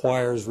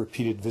requires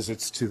repeated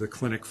visits to the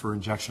clinic for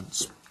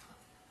injections.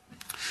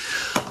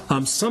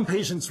 Some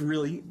patients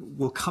really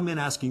will come in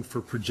asking for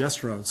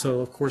progesterone. So,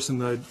 of course, in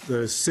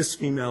the cis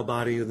female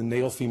body or the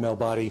natal female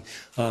body,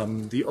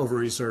 the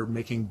ovaries are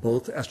making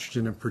both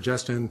estrogen and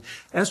progestin.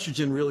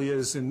 Estrogen really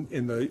is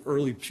in the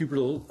early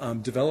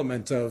pubertal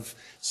development of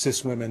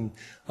cis women.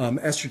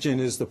 Estrogen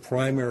is the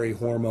primary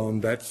hormone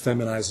that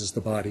feminizes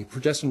the body.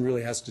 Progestin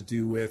really has to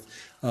do with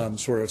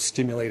sort of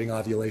stimulating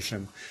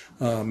ovulation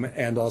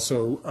and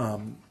also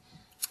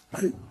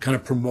kind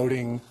of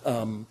promoting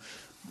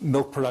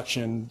milk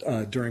production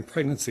during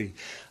pregnancy.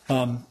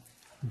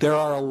 There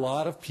are a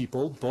lot of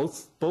people,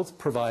 both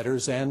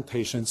providers and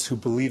patients, who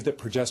believe that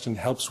progestin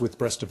helps with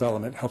breast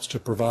development, helps to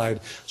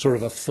provide sort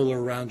of a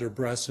fuller, rounder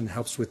breast, and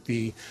helps with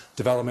the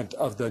development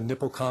of the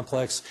nipple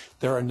complex.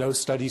 There are no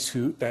studies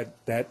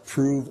that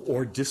prove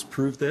or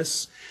disprove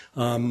this,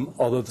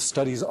 although the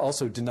studies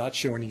also did not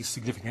show any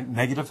significant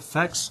negative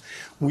effects.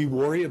 We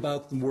worry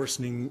about the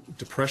worsening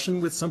depression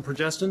with some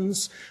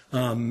progestins.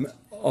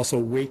 Also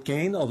weight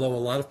gain, although a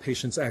lot of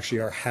patients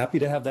actually are happy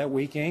to have that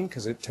weight gain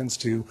because it tends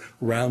to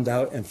round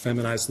out and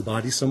feminize the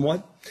body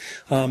somewhat.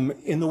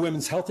 In the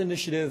Women's Health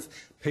Initiative,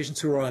 patients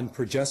who are on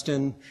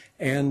progestin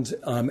and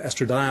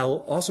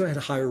estradiol also had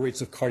higher rates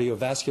of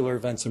cardiovascular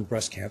events and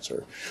breast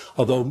cancer,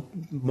 although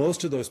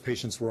most of those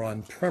patients were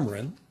on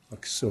Premarin,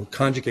 so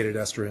conjugated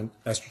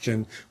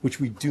estrogen, which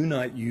we do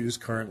not use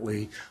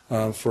currently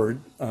for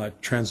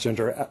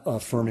transgender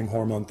affirming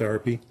hormone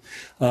therapy,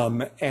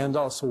 and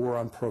also we're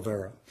on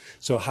Provera.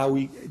 So how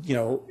we,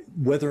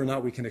 whether or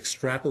not we can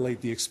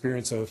extrapolate the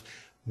experience of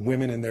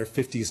women in their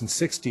 50s and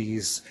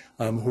 60s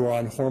who are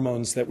on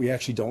hormones that we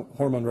actually don't,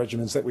 hormone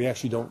regimens that we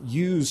actually don't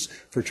use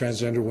for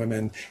transgender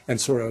women, and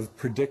sort of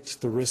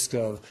predict the risk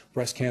of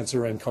breast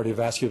cancer and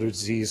cardiovascular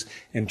disease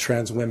in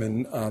trans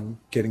women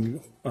getting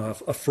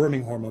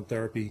affirming hormone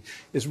therapy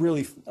is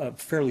really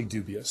fairly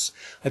dubious.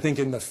 I think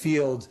in the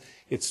field,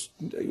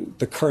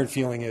 the current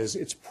feeling is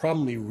it's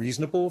probably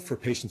reasonable for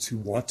patients who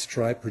want to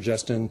try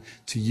progestin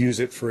to use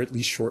it for at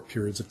least short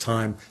periods of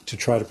time to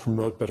try to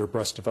promote better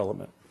breast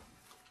development.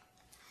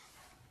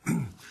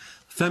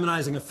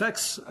 Feminizing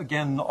effects,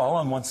 again, all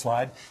on one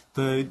slide.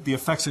 The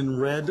effects in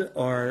red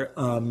are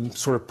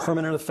sort of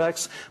permanent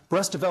effects.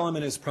 Breast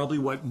development is probably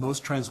what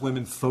most trans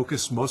women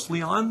focus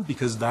mostly on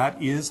because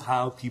that is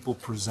how people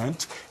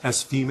present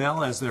as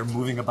female as they're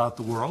moving about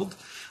the world.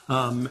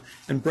 And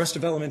breast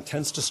development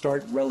tends to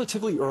start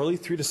relatively early,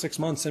 3 to 6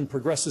 months, and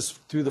progresses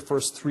through the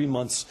first 3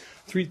 months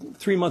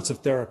of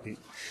therapy.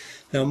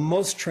 Now,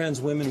 most trans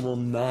women will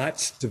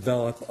not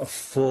develop a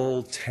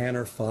full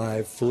Tanner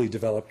 5 fully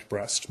developed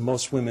breast.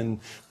 Most women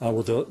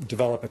will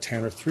develop a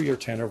Tanner 3 or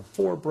Tanner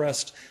 4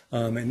 breast,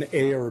 an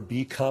A or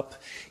B cup.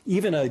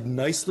 Even a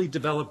nicely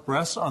developed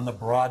breast on the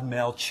broad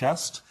male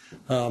chest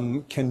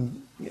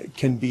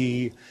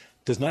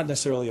does not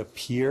necessarily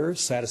appear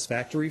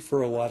satisfactory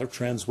for a lot of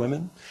trans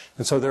women.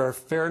 And so there are a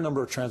fair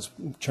number of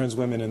trans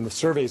women in the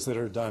surveys that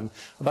are done.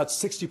 About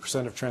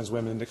 60% of trans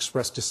women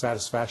express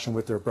dissatisfaction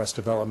with their breast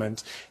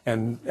development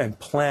and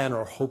plan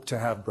or hope to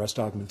have breast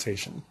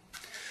augmentation.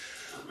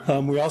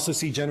 We also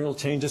see general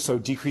changes, so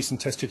decrease in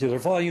testicular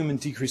volume and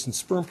decrease in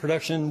sperm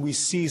production. We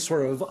see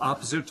sort of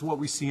opposite to what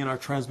we see in our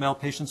trans male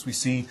patients. We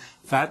see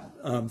fat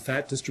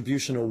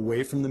distribution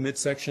away from the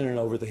midsection and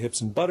over the hips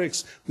and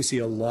buttocks. We see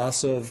a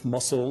loss of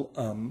muscle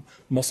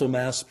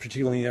mass,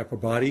 particularly in the upper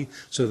body,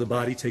 so the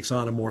body takes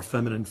on a more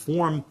feminine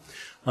form.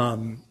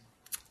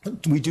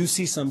 We do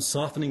see some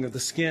softening of the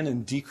skin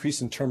and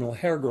decrease in terminal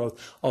hair growth,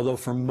 although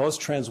for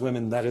most trans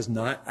women that is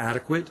not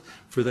adequate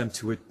for them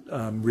to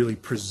really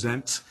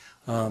present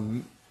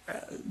the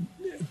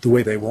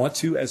way they want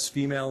to as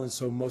female, and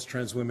so most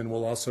trans women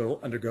will also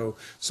undergo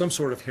some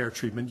sort of hair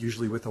treatment,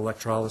 usually with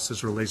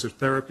electrolysis or laser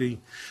therapy.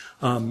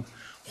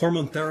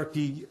 Hormone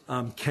therapy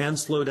can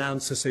slow down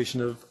cessation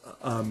of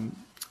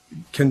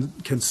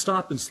can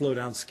stop and slow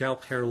down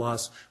scalp hair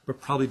loss,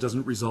 but probably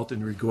doesn't result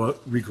in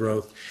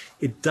regrowth.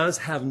 It does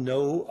have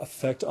no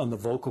effect on the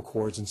vocal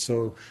cords, and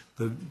so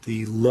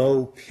the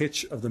low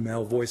pitch of the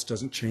male voice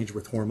doesn't change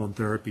with hormone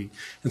therapy.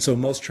 And so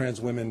most trans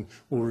women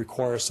will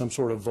require some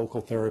sort of vocal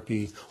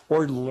therapy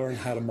or learn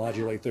how to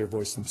modulate their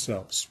voice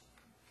themselves.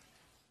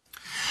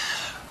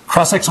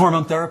 Cross-sex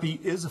hormone therapy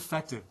is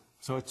effective.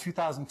 So a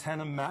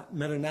 2010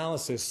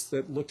 meta-analysis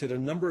that looked at a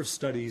number of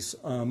studies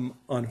on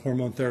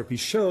hormone therapy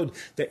showed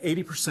that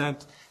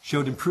 80%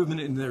 showed improvement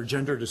in their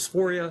gender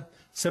dysphoria,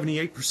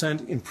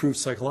 78% improved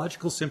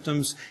psychological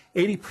symptoms,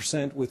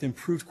 80% with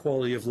improved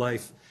quality of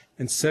life,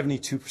 and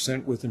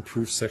 72% with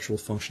improved sexual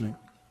functioning.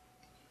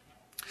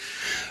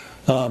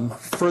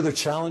 Further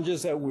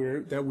challenges that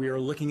we are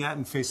looking at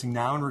and facing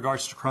now in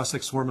regards to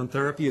cross-sex hormone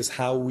therapy is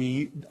how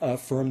we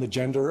affirm the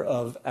gender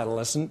of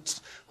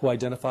adolescents who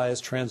identify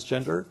as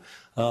transgender.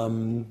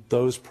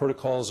 Those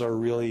protocols are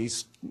really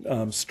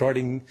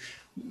starting.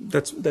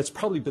 That's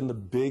probably been the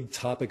big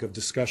topic of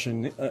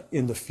discussion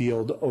in the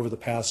field over the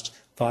past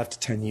 5 to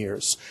 10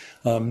 years.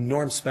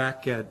 Norm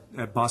Spack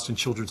at Boston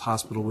Children's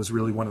Hospital was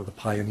really one of the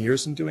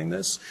pioneers in doing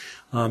this.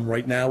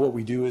 Right now what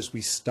we do is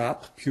we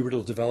stop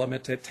pubertal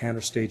development at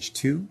Tanner stage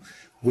 2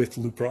 with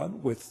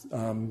Lupron, with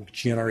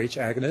GnRH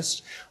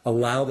agonists,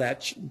 allow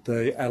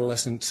the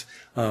adolescent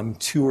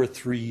 2 or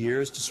 3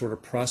 years to sort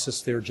of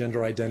process their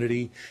gender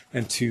identity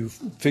and to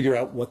figure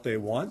out what they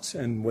want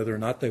and whether or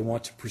not they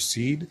want to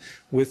proceed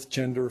with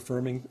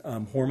gender-affirming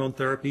hormone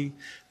therapy,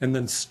 and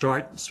then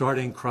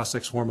starting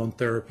cross-sex hormone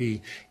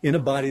therapy in a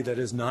body that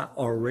has not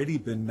already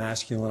been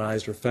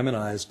masculinized or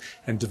feminized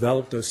and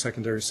developed those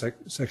secondary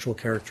sexual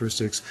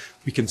characteristics.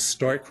 We can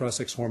start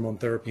cross-sex hormone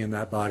therapy in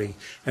that body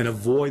and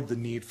avoid the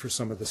need for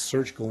some of the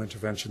surgical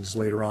interventions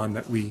later on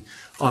that we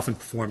often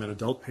perform in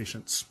adult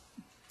patients.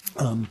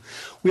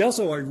 We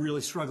also are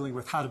really struggling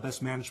with how to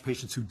best manage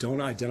patients who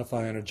don't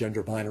identify on a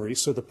gender binary.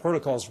 So the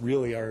protocols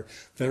really are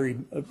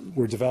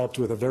were developed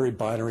with a very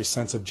binary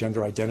sense of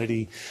gender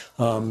identity.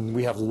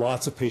 We have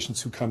lots of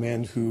patients who come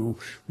in who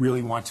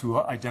really want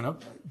to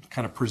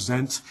kind of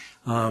present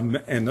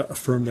and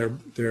affirm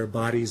their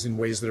bodies in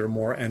ways that are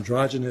more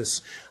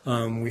androgynous.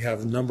 We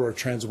have a number of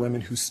trans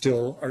women who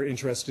still are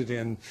interested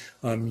in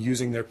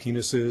using their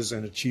penises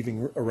and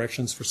achieving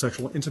erections for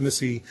sexual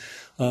intimacy.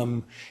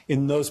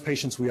 In those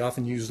patients, we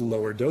often use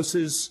lower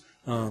doses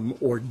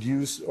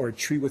or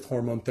treat with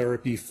hormone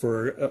therapy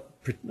for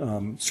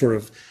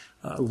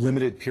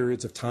limited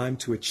periods of time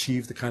to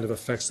achieve the kind of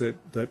effects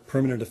the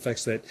permanent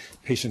effects that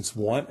patients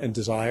want and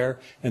desire,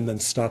 and then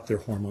stop their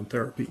hormone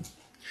therapy.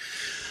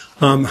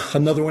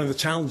 Another one of the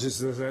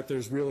challenges is that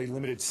there's really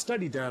limited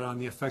study data on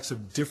the effects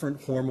of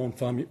different hormone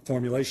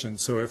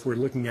formulations. So if we're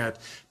looking at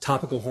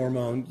topical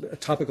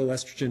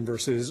estrogen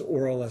versus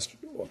oral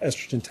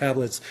estrogen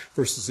tablets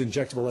versus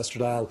injectable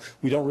estradiol,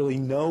 we don't really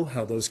know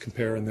how those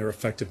compare in their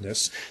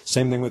effectiveness.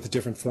 Same thing with the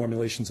different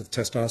formulations of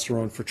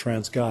testosterone for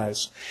trans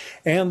guys.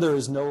 And there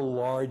is no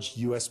large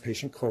U.S.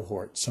 patient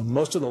cohort. So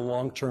most of the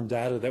long-term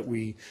data that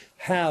we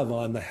have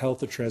on the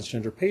health of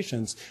transgender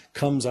patients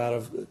comes out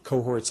of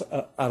cohorts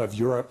out of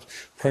Europe,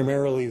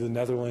 primarily the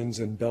Netherlands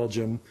and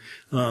Belgium.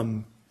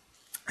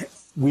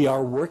 We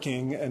are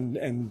working, and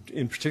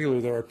in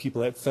particular there are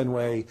people at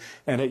Fenway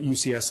and at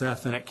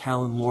UCSF and at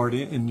Callan Lord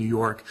in New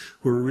York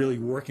who are really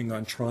working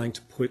on trying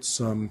to put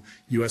some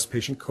U.S.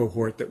 patient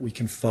cohort that we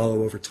can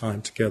follow over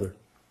time together.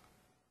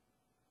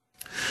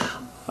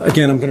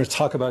 Again, I'm going to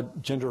talk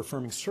about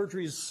gender-affirming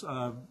surgeries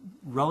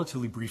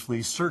relatively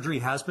briefly. Surgery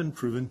has been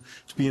proven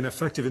to be an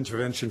effective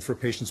intervention for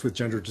patients with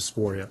gender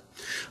dysphoria.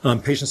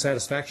 Patient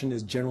satisfaction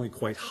is generally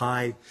quite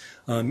high.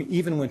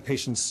 Even when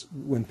patients'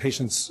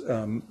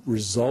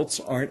 results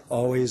aren't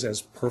always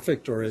as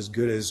perfect or as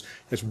good as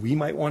we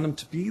might want them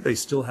to be, they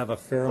still have a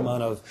fair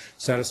amount of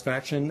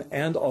satisfaction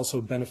and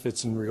also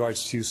benefits in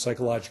regards to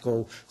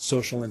psychological,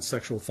 social, and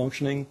sexual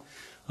functioning.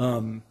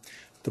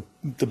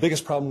 The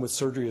biggest problem with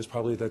surgery is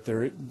probably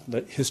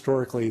that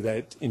historically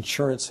that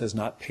insurance has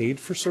not paid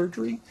for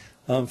surgery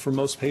for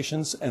most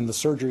patients, and the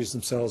surgeries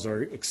themselves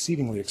are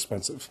exceedingly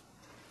expensive.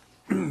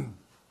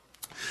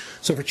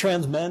 So for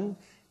trans men,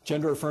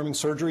 gender-affirming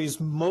surgeries,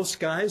 most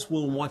guys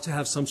will want to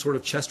have some sort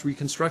of chest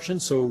reconstruction,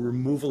 so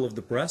removal of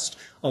the breast,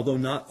 although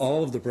not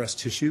all of the breast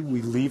tissue.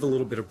 We leave a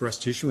little bit of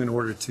breast tissue in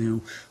order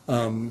to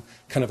kind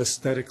of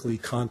aesthetically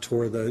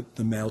contour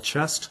the male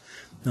chest.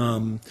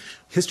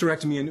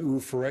 Hysterectomy and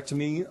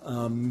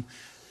oophorectomy,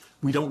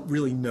 we don't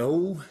really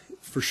know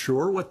for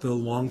sure what the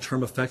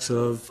long-term effects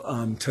of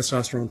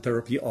testosterone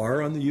therapy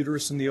are on the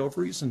uterus and the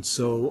ovaries, and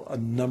so a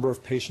number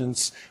of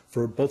patients,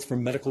 both for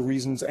medical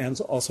reasons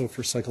and also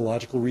for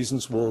psychological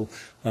reasons, will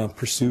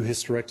pursue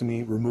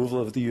hysterectomy,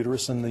 removal of the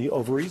uterus and the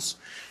ovaries.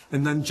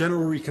 And then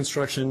general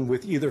reconstruction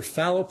with either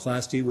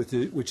phalloplasty,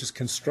 which is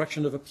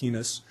construction of a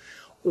penis,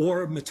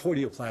 or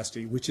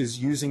metoidioplasty, which is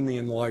using the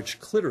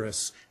enlarged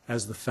clitoris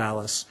as the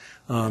phallus,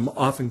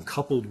 often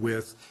coupled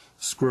with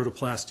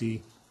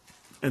scrotoplasty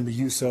and the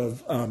use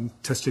of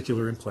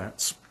testicular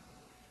implants.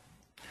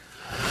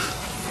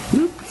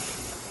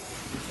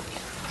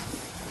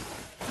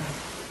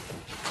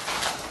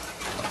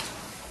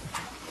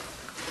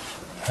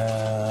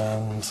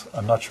 And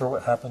I'm not sure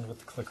what happened with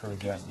the clicker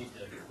again.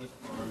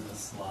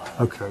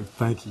 Okay,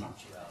 thank you.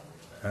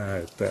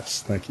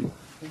 Thank you.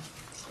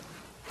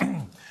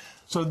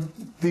 So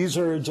these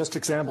are just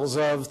examples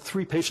of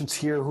 3 patients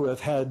here who have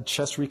had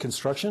chest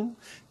reconstruction.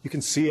 You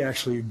can see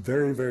actually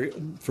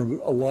from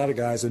a lot of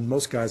guys and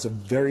most guys, a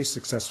very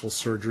successful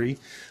surgery.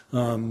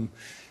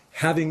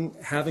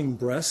 Having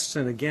breasts,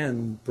 and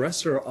again,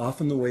 breasts are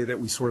often the way that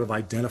we sort of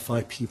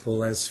identify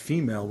people as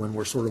female when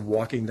we're sort of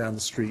walking down the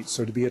street.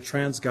 So to be a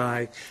trans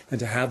guy and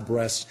to have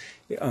breasts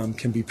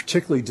can be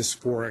particularly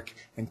dysphoric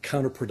and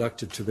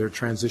counterproductive to their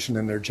transition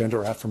and their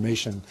gender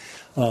affirmation.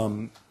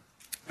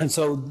 And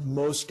so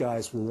most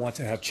guys will want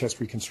to have chest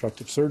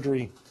reconstructive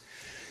surgery.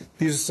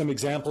 These are some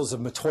examples of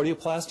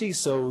metoidioplasty,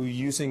 so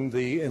using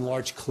the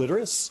enlarged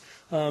clitoris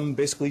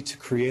basically to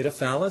create a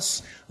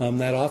phallus.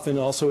 That often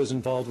also is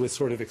involved with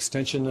sort of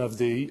extension of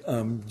the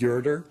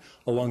ureter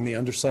along the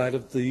underside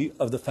of the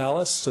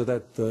phallus, so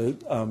that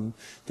the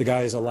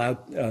guy is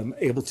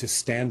able to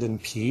stand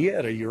and pee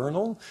at a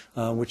urinal,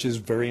 which is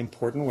very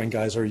important when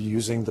guys are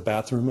using the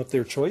bathroom of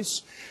their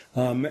choice.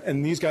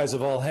 And these guys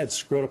have all had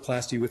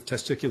scrotoplasty with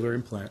testicular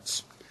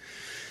implants.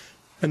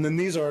 And then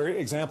these are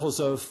examples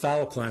of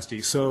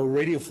phalloplasty. So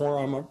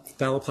radioforearm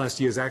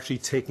phalloplasty is actually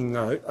taking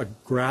a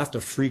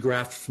free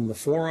graft from the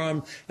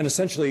forearm, and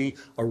essentially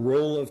a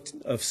roll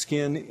of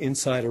skin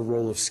inside a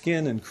roll of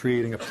skin and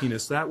creating a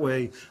penis that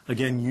way,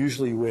 again,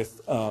 usually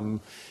with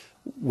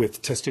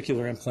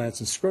testicular implants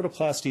and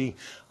scrotoplasty.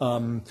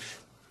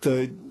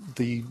 The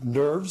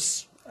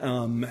nerves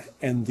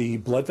and the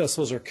blood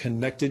vessels are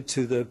connected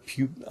to the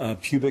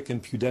pubic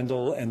and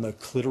pudendal and the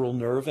clitoral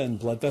nerve and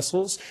blood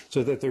vessels,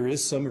 so that there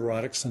is some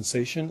erotic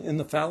sensation in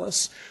the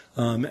phallus,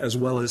 as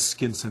well as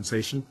skin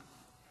sensation.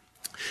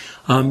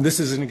 This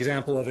is an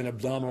example of an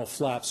abdominal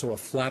flap, so a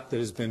flap that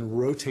has been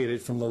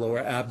rotated from the lower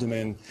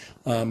abdomen,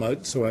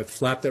 so a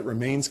flap that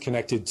remains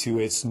connected to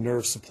its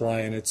nerve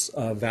supply and its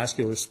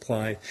vascular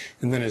supply,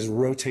 and then is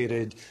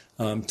rotated,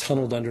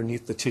 tunneled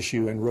underneath the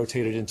tissue and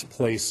rotated into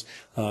place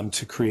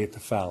to create the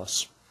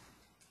phallus.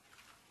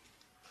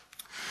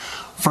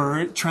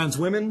 For trans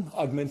women,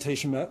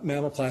 augmentation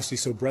mammoplasty,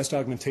 so breast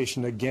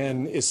augmentation,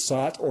 again, is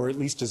sought or at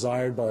least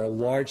desired by a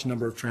large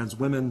number of trans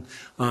women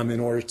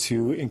in order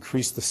to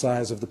increase the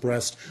size of the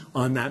breast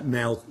on that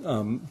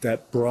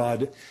that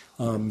broad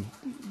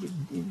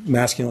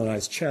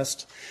masculinized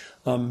chest.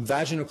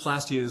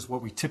 Vaginoplasty is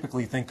what we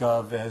typically think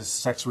of as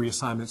sex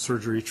reassignment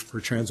surgery for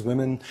trans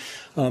women.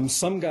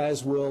 Some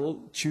guys will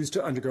choose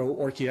to undergo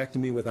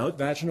orchiectomy without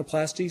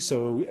vaginoplasty,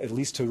 so at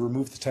least to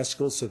remove the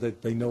testicles so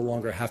that they no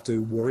longer have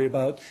to worry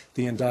about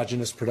the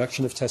endogenous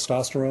production of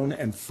testosterone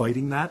and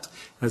fighting that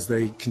as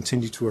they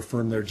continue to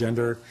affirm their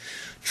gender.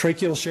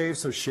 Tracheal shave,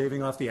 so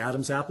shaving off the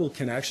Adam's apple,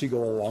 can actually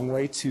go a long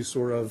way to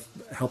sort of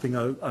helping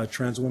a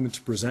trans woman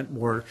to present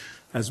more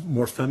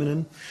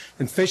feminine.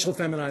 And facial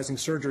feminizing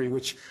surgery,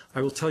 which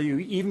I will tell you,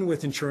 even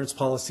with insurance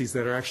policies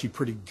that are actually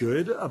pretty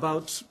good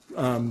about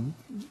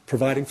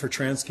providing for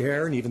trans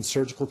care and even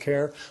surgical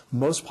care,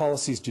 most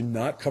policies do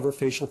not cover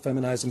facial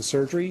feminizing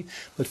surgery.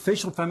 But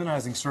facial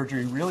feminizing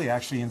surgery really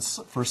actually,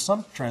 for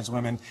some trans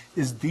women,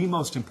 is the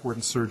most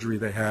important surgery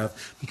they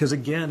have, because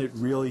again, it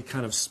really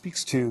kind of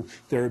speaks to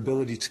their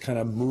ability to kind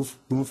of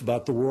move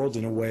about the world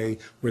in a way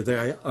where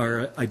they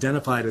are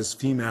identified as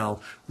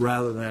female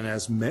rather than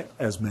as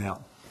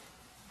male.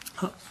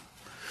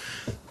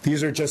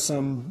 These are just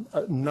some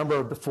number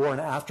of before and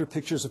after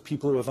pictures of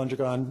people who have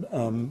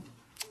undergone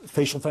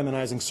facial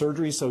feminizing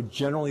surgery. So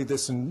generally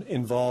this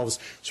involves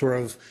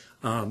sort of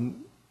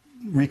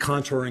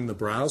recontouring the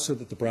brow so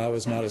that the brow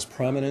is not as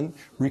prominent,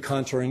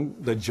 recontouring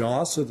the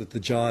jaw so that the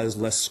jaw is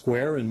less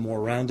square and more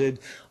rounded,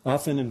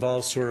 often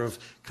involves sort of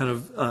kind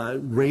of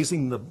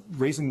raising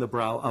the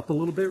brow up a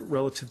little bit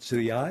relative to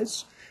the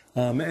eyes,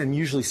 and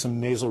usually some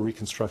nasal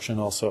reconstruction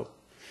also.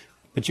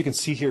 But you can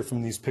see here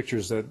from these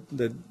pictures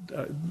that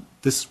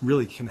this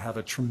really can have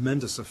a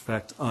tremendous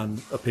effect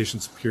on a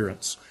patient's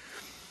appearance.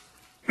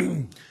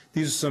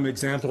 These are some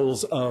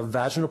examples of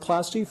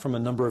vaginoplasty from a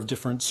number of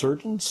different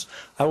surgeons.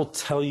 I will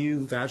tell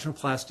you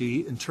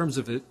vaginoplasty, in terms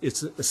of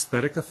its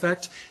aesthetic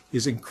effect,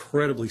 is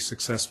incredibly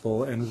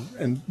successful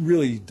and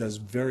really does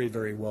very,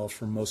 very well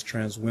for most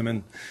trans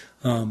women.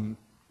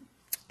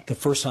 The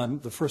first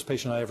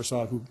patient I ever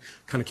saw who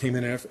kind of came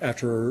in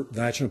after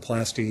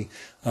vaginoplasty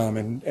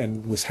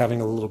and was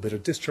having a little bit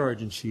of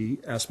discharge, and she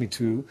asked me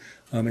to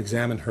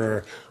examine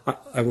her.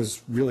 I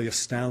was really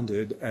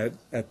astounded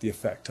at the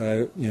effect.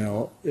 There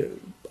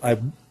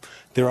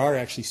are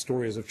actually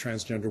stories of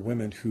transgender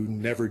women who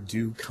never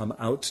do come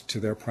out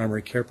to their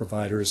primary care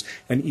providers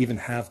and even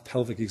have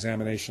pelvic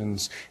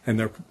examinations,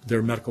 and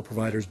their medical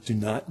providers do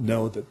not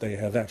know that they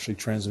have actually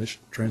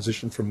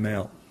transitioned from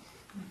male.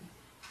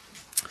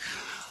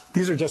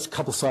 These are just a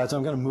couple slides.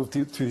 I'm going to move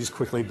through these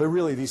quickly, but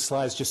really these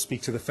slides just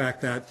speak to the fact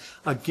that,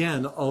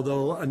 again,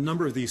 although a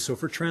number of these, so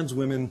for trans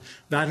women,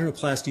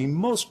 vaginoplasty,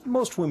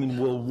 most women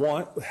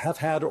will have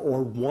had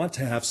or want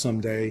to have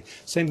someday.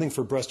 Same thing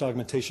for breast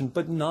augmentation,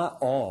 but not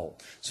all.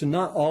 So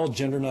not all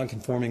gender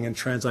nonconforming and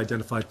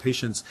trans-identified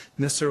patients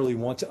necessarily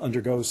want to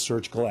undergo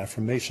surgical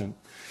affirmation.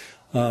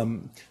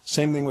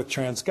 Same thing with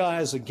trans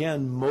guys.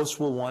 Again, most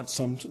will want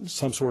some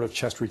sort of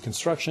chest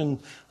reconstruction,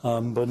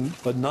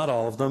 but not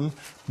all of them.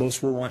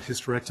 Most will want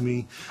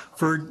hysterectomy.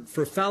 For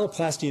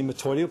phalloplasty and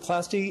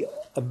metoidioplasty,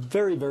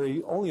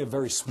 only a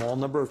very small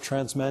number of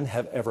trans men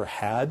have ever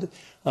had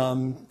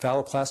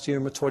phalloplasty or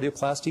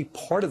metoidioplasty.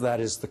 Part of that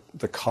is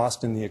the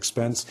cost and the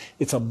expense.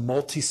 It's a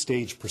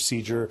multi-stage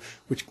procedure,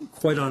 which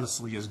quite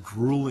honestly is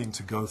grueling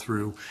to go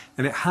through,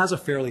 and it has a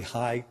fairly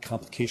high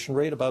complication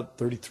rate. About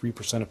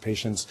 33% of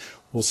patients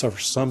will suffer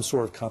some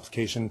sort of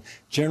complication,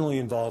 generally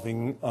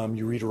involving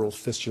ureteral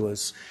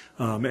fistulas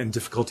and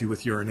difficulty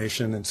with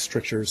urination and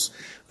strictures.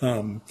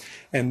 And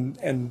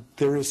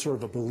there is sort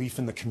of a belief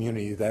in the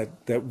community that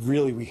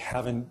really we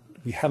haven't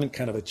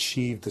kind of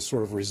achieved the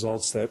sort of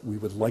results that we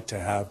would like to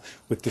have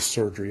with this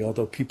surgery,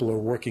 although people are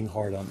working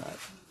hard on that.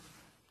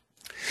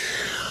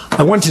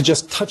 I wanted to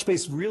just touch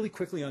base really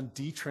quickly on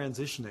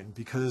detransitioning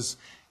because,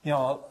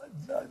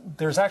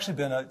 there's actually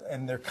been,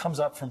 and there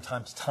comes up from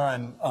time to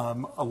time,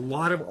 a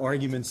lot of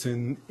arguments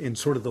in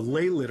sort of the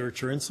lay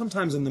literature and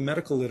sometimes in the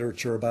medical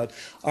literature about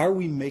are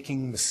we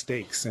making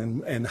mistakes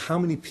and how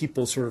many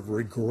people sort of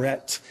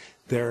regret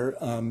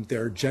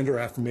their gender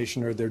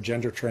affirmation or their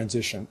gender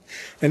transition.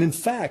 And in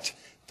fact,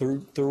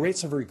 the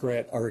rates of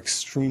regret are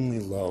extremely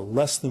low,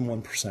 less than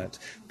 1%.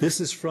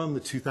 This is from the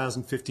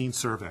 2015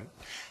 survey.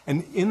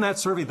 And in that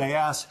survey, they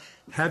asked,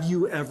 have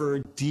you ever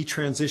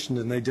detransitioned?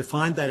 And they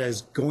defined that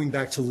as going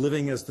back to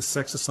living as the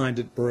sex assigned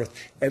at birth,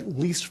 at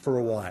least for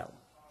a while.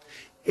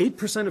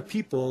 8% of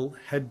people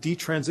had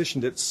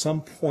detransitioned at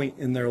some point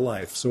in their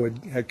life, so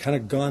it had kind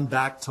of gone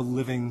back to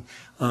living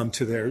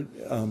to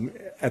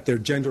at their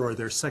gender or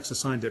their sex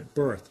assigned at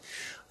birth.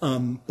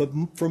 But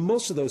for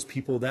most of those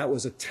people, that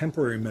was a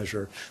temporary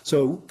measure.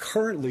 So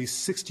currently,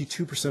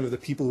 62% of the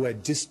people who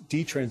had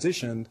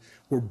detransitioned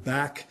were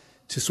back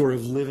to sort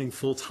of living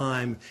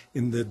full-time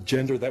in the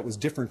gender that was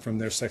different from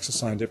their sex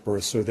assigned at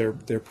birth, so their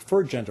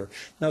preferred gender.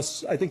 Now,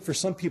 I think for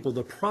some people,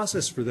 the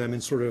process for them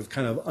in sort of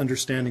kind of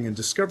understanding and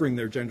discovering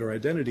their gender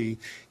identity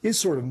is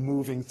sort of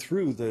moving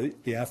through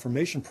the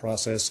affirmation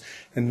process,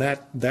 and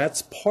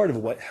that's part of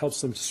what helps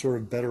them to sort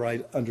of better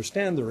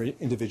understand their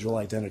individual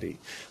identity.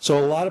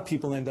 So a lot of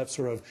people end up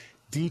sort of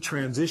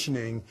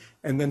detransitioning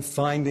and then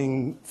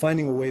finding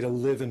a way to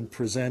live and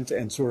present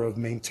and sort of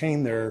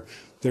maintain their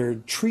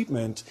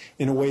treatment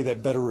in a way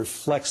that better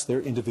reflects their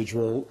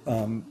individual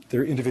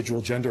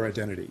gender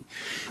identity.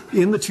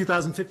 In the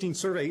 2015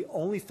 survey,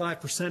 only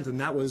 5%, and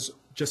that was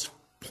just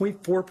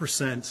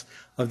 0.4%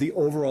 of the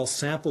overall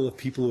sample of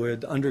people who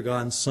had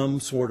undergone some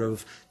sort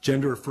of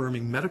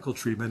gender-affirming medical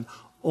treatment,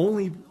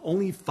 only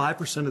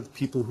 5% of the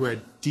people who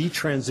had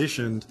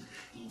detransitioned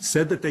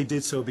said that they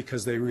did so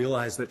because they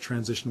realized that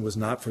transition was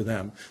not for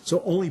them.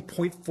 So only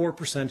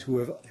 0.4%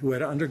 who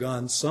had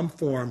undergone some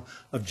form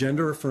of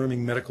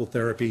gender-affirming medical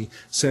therapy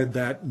said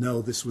that,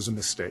 no, this was a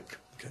mistake.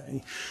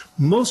 Okay.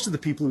 Most of the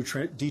people who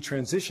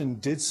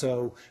detransitioned did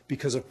so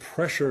because of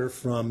pressure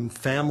from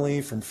family,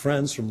 from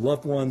friends, from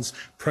loved ones,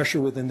 pressure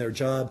within their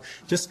job.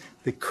 Just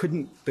they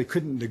couldn't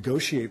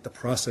negotiate the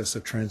process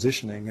of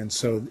transitioning, and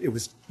so it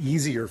was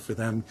easier for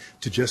them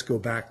to just go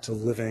back to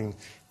living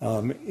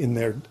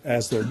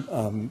as their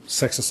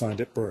sex assigned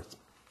at birth.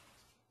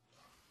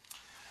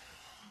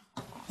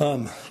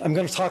 I'm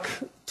going to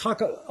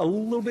talk a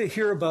little bit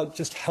here about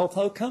just health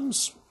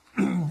outcomes.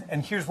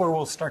 and here's where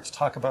we'll start to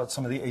talk about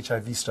some of the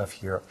HIV stuff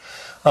here.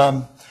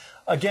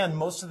 Again,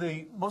 most of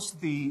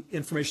the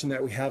information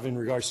that we have in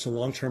regards to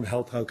long-term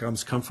health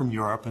outcomes come from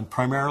Europe and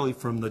primarily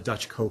from the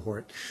Dutch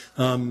cohort.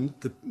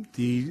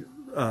 The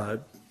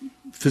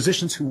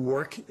physicians who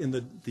work in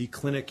the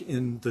clinic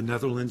in the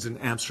Netherlands and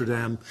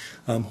Amsterdam,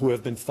 who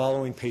have been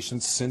following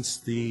patients since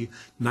the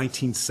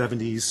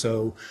 1970s.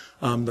 So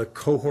the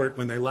cohort,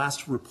 when they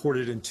last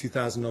reported in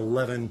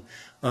 2011,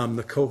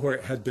 the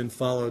cohort had been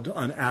followed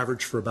on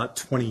average for about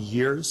 20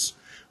 years.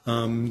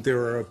 There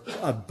are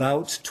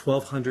about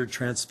 1,200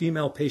 trans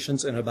female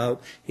patients and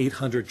about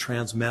 800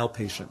 trans male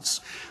patients.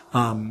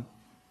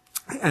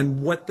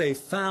 And what they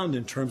found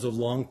in terms of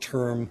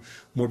long-term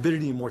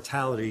morbidity and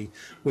mortality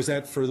was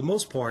that, for the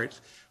most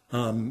part,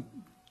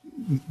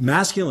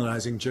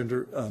 masculinizing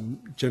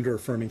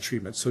gender-affirming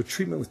treatment, so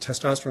treatment with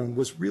testosterone,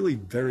 was really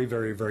very,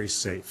 very, very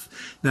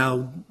safe.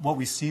 Now, what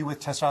we see with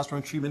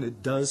testosterone treatment,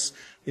 it does,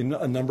 in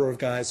a number of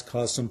guys,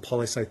 cause some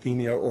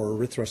polycythemia or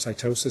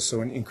erythrocytosis, so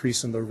an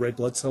increase in the red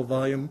blood cell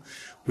volume,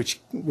 which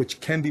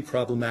can be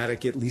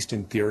problematic, at least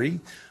in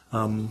theory.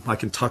 I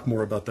can talk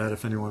more about that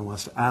if anyone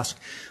wants to ask.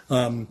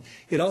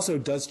 It also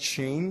does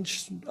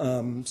change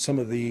some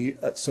of the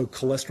so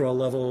cholesterol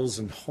levels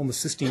and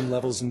homocysteine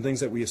levels and things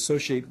that we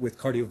associate with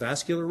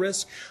cardiovascular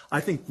risk. I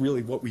think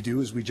really what we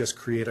do is we just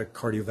create a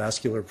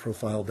cardiovascular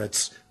profile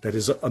that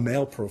is a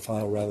male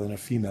profile rather than a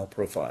female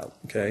profile.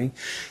 Okay,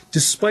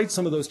 despite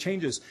some of those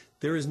changes,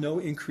 there is no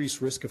increased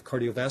risk of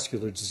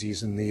cardiovascular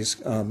disease in these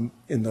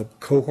in the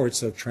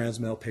cohorts of trans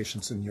male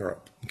patients in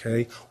Europe,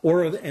 okay,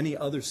 or of any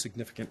other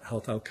significant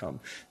health outcome.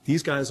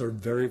 These guys are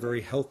very, very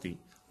healthy,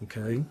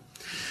 okay.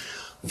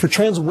 For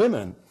trans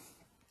women,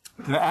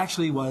 there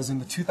actually was, in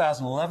the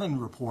 2011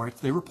 report,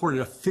 they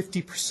reported a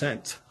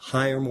 50%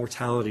 higher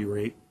mortality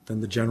rate than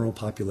the general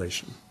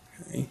population.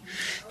 Okay.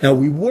 Now,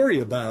 we worry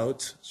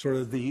about sort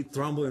of the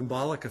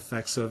thromboembolic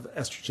effects of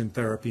estrogen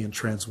therapy in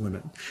trans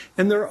women.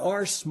 And there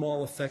are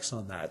small effects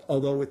on that,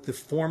 although with the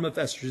form of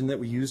estrogen that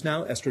we use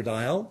now,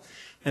 estradiol,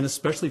 and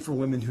especially for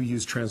women who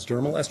use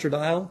transdermal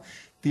estradiol,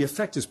 the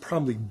effect is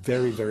probably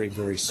very, very,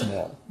 very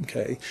small.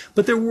 Okay.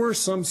 But there were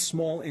some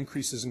small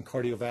increases in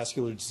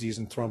cardiovascular disease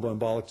and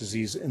thromboembolic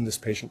disease in this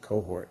patient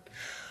cohort.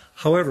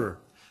 However,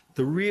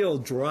 the real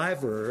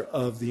driver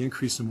of the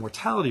increase in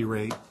mortality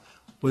rate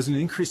was an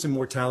increase in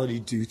mortality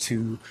due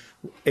to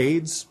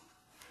AIDS,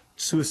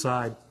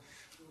 suicide,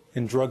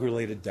 and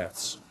drug-related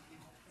deaths.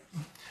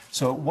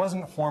 So it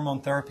wasn't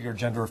hormone therapy or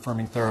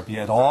gender-affirming therapy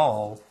at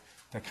all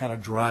that kind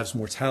of drives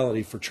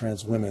mortality for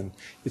trans women.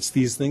 It's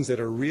these things that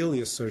are really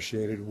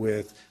associated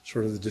with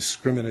sort of the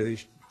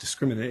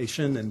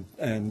discrimination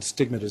and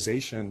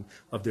stigmatization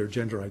of their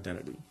gender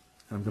identity.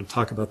 And I'm going to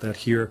talk about that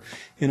here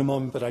in a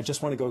moment, but I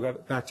just want to go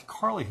back to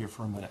Carla here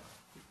for a minute.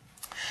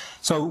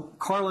 So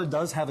Carla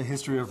does have a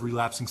history of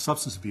relapsing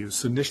substance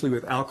abuse, initially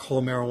with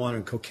alcohol, marijuana,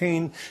 and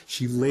cocaine.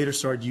 She later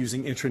started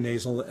using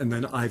intranasal and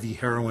then IV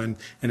heroin,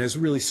 and has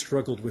really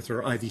struggled with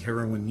her IV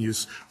heroin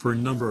use for a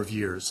number of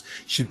years.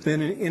 She's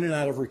been in and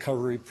out of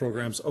recovery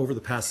programs over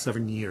the past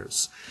 7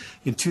 years.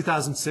 In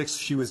 2006,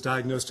 she was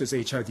diagnosed as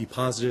HIV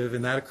positive,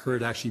 and that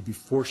occurred actually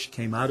before she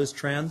came out as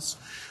trans,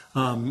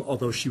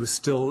 although she was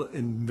still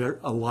in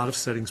a lot of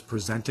settings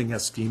presenting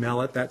as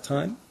female at that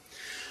time.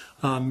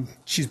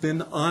 She's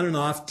been on and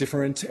off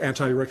different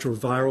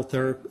antiretroviral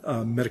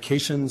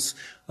medications,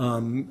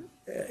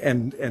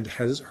 and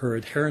her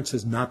adherence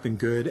has not been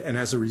good, and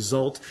as a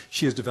result,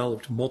 she has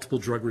developed multiple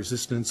drug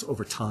resistance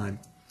over time.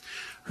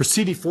 Her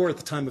CD4 at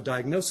the time of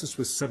diagnosis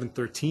was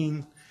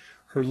 713.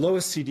 Her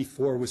lowest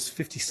CD4 was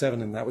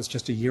 57, and that was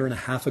just a year and a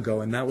half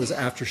ago, and that was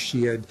after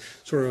she had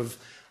sort of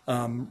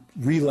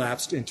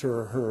relapsed into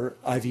her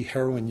IV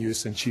heroin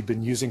use, and she'd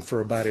been using for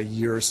about a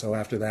year or so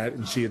after that,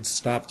 and she had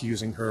stopped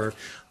using her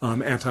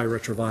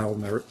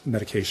antiretroviral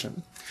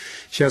medication.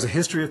 She has a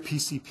history of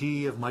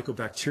PCP, of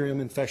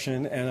mycobacterium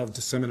infection, and of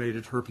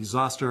disseminated herpes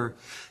zoster.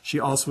 She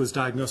also was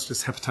diagnosed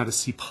as hepatitis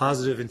C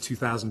positive in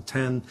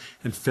 2010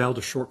 and failed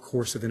a short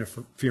course of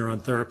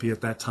interferon therapy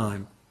at that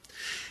time.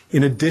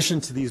 In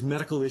addition to these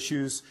medical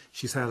issues,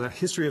 she's had a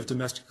history of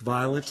domestic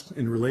violence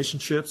in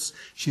relationships.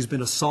 She's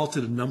been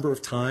assaulted a number of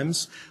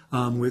times,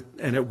 and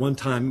at one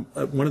time,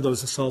 one of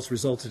those assaults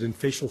resulted in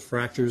facial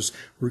fractures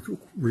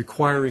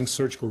requiring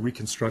surgical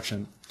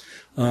reconstruction.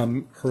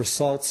 Her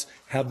assaults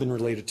have been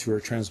related to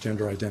her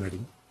transgender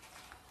identity.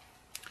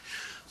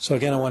 So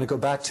again, I want to go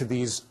back to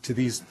these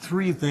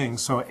three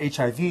things. So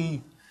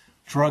HIV,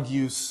 drug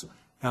use,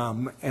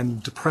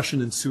 and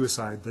depression and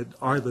suicide, that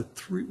are the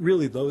three,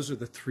 really those are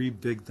the three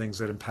big things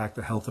that impact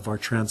the health of our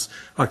trans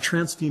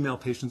female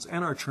patients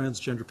and our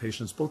transgender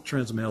patients, both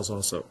trans males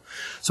also.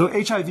 So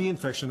HIV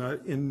infection,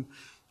 in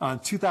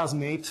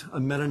 2008, a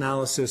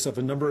meta-analysis of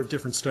a number of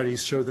different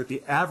studies showed that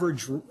the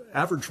average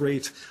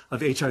rate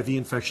of HIV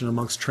infection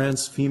amongst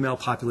trans female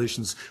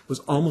populations was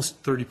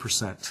almost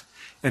 30%.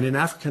 And in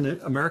African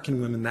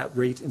American women, that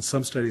rate in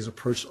some studies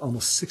approached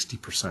almost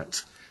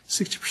 60%.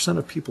 60%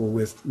 of people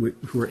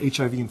who are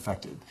HIV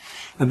infected.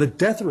 And the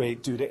death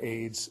rate due to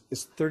AIDS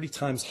is 30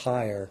 times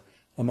higher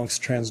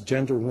amongst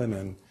transgender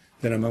women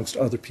than amongst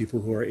other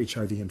people who are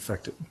HIV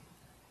infected.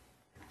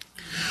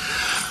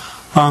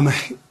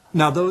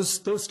 Now, those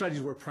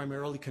studies were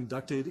primarily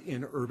conducted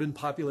in urban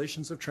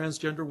populations of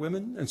transgender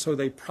women, and so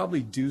they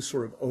probably do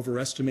sort of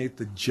overestimate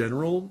the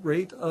general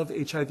rate of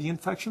HIV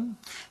infection.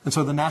 And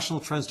so the National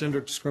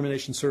Transgender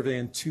Discrimination Survey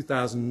in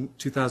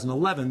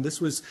 2011, this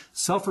was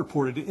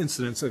self-reported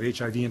incidence of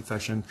HIV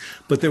infection,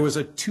 but there was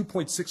a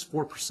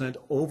 2.64%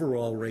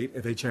 overall rate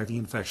of HIV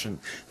infection.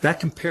 That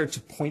compared to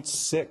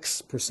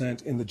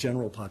 0.6% in the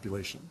general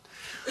population.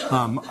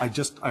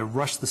 I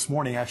rushed this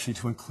morning actually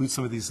to include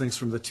some of these things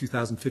from the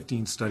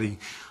 2015 study.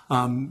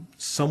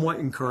 Somewhat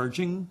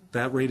encouraging.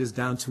 That rate is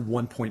down to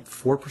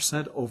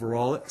 1.4%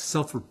 overall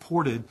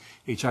self-reported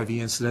HIV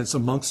incidence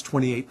amongst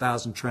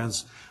 28,000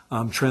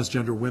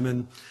 transgender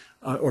women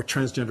or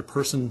transgender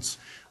persons.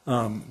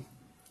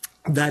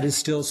 That is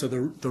still, so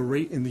the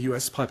rate in the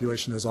U.S.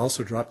 population has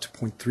also dropped to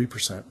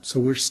 0.3%.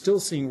 So we're still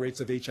seeing rates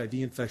of HIV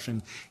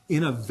infection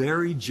in a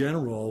very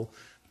general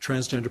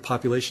transgender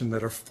population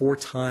that are 4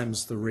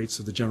 times the rates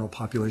of the general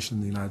population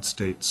in the United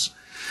States.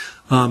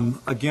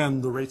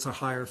 Again, the rates are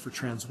higher for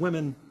trans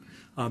women,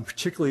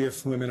 particularly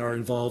if women are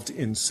involved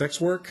in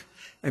sex work,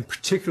 and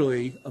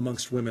particularly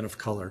amongst women of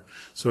color.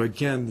 So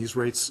again, these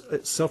rates,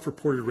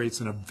 self-reported rates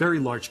in a very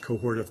large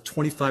cohort of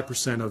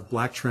 25% of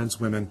black trans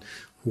women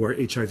who are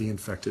HIV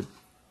infected.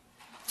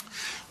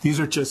 These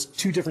are just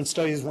 2 different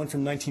studies, one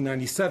from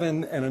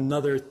 1997 and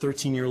another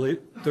 13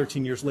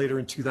 years later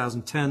in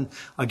 2010,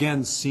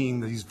 again seeing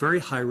these very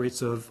high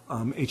rates of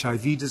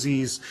HIV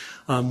disease.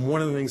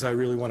 One of the things I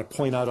really want to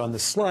point out on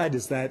this slide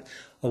is that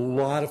a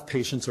lot of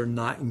patients are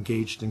not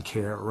engaged in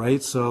care,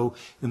 right? So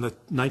in the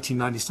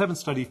 1997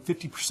 study,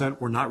 50%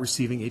 were not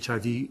receiving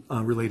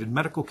HIV-related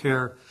medical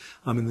care.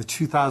 In the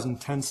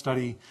 2010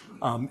 study,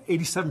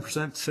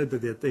 87% said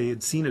that they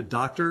had seen a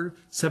doctor,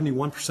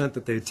 71%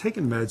 that they had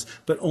taken meds,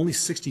 but only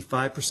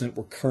 65%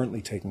 were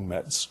currently taking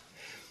meds.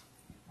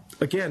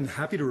 Again,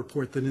 happy to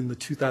report that in the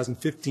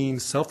 2015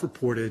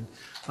 self-reported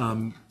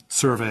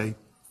survey,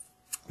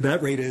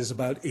 that rate is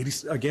about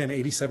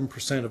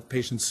 87% of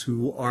patients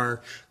who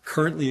are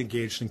currently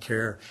engaged in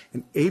care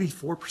and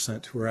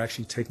 84% who are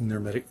actually taking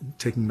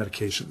taking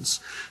medications.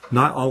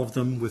 Not all of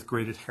them with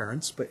great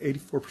adherence, but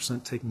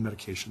 84% taking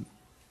medication.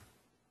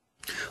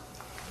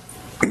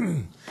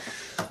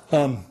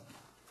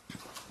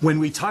 When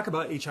we talk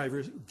about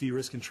HIV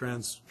risk in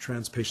trans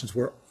patients,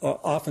 we're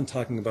often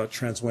talking about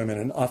trans women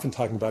and often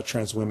talking about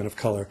trans women of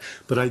color.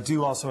 But I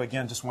do also,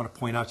 again, just want to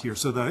point out here,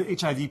 so the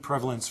HIV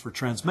prevalence for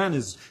trans men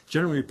is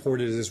generally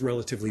reported as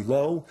relatively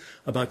low,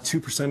 about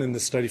 2% in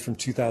the study from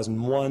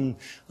 2001.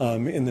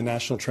 In the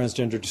National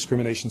Transgender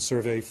Discrimination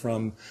Survey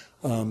from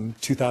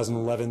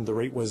 2011, the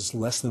rate was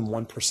less than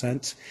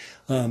 1%.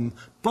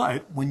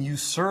 But when you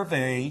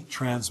survey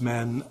trans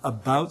men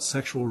about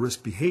sexual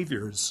risk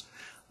behaviors,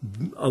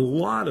 a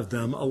lot of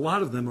them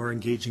are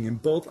engaging in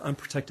both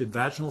unprotected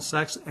vaginal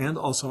sex and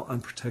also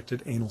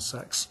unprotected anal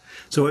sex.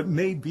 So it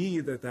may be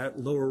that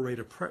lower rate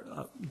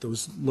of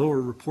those lower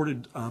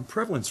reported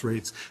prevalence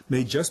rates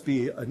may just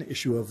be an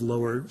issue of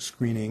lower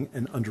screening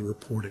and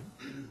underreporting.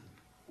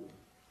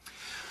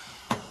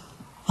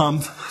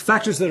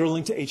 Factors that are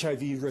linked to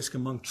HIV risk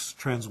amongst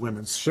trans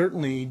women.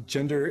 Certainly,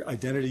 gender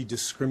identity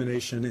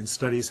discrimination in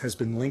studies has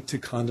been linked to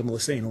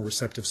condomless anal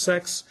receptive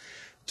sex,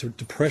 to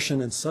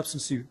depression and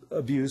substance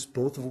abuse,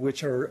 both of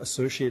which are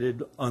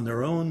associated on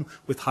their own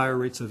with higher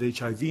rates of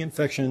HIV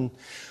infection.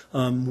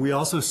 We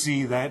also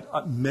see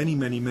that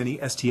many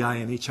STI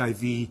and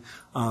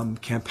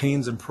HIV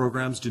campaigns and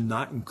programs do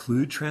not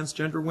include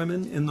transgender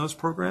women in those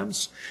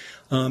programs.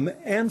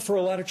 And for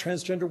a lot of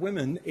transgender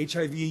women,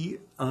 HIV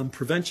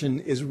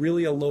prevention is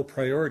really a low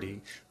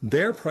priority.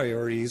 Their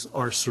priorities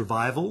are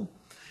survival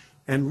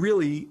and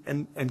really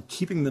and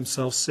keeping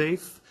themselves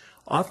safe,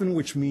 often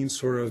which means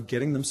sort of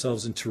getting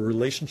themselves into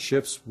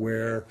relationships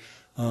where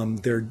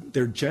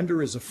their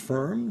gender is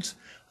affirmed,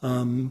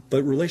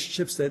 but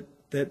relationships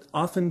that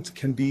often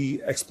can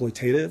be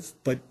exploitative,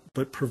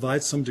 but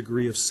provide some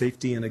degree of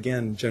safety and,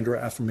 again, gender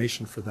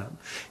affirmation for them.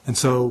 And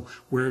so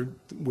where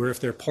if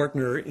their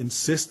partner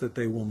insists that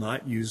they will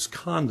not use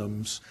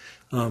condoms,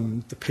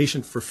 the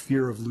patient, for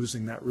fear of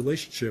losing that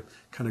relationship,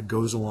 kind of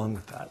goes along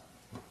with that.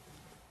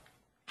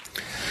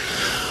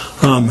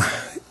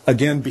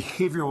 Again,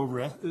 behavioral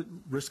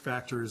risk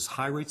factors,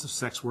 high rates of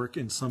sex work.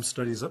 In some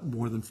studies,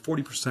 more than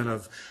 40%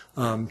 of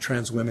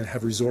trans women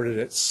have resorted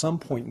at some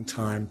point in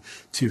time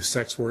to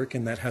sex work,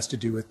 and that has to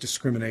do with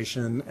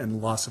discrimination and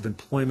loss of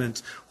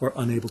employment or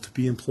unable to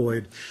be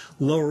employed.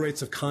 Lower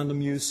rates of condom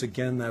use,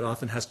 again, that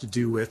often has to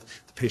do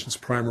with the patient's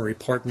primary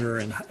partner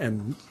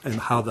and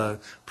how the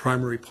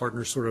primary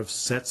partner sort of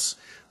sets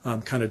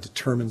kind of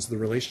determines the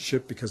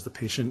relationship because the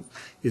patient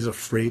is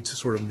afraid to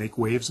sort of make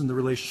waves in the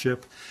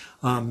relationship.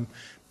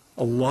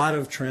 A lot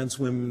of trans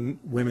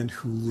women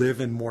who live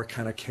in more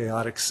kind of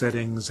chaotic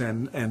settings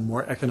and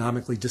more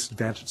economically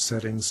disadvantaged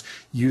settings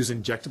use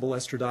injectable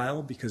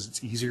estradiol because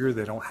it's easier.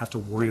 They don't have to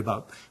worry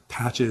about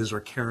patches or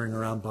carrying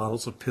around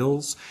bottles of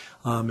pills.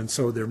 And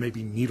so there may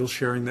be needle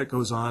sharing that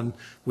goes on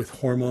with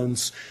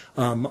hormones.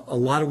 A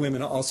lot of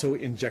women also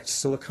inject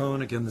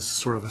silicone. Again, this is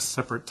sort of a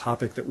separate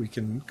topic that we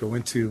can go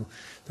into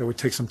that would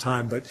take some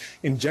time, but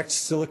inject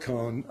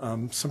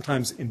silicone,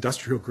 sometimes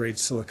industrial grade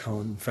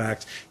silicone, in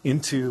fact,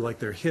 into like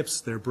their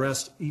hips, their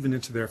breast, even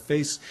into their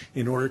face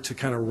in order to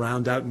kind of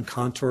round out and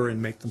contour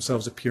and make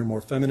themselves appear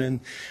more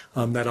feminine.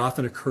 That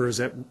often occurs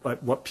at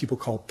what people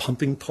call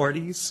pumping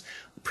parties,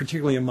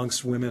 particularly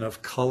amongst women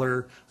of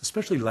color,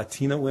 especially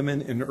Latina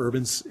women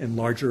in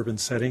large urban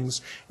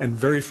settings, and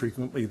very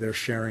frequently they're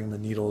sharing the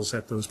needles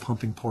at those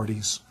pumping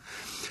parties.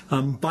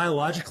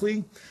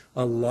 Biologically,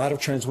 a lot of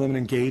trans women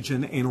engage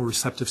in anal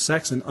receptive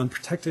sex and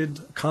unprotected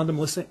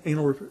condomless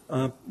anal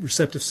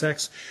receptive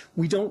sex.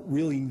 We don't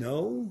really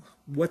know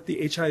what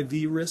the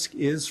HIV risk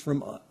is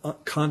from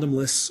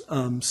condomless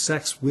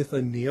sex with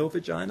a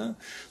neovagina.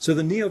 So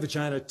the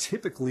neovagina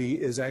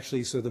typically is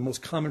actually, so the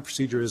most common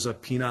procedure is a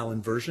penile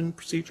inversion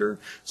procedure.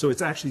 So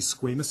it's actually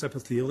squamous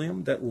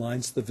epithelium that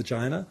lines the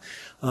vagina.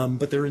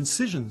 But there are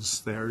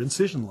incisions there,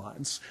 incision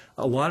lines.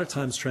 A lot of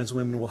times trans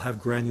women will have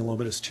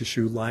granulomatous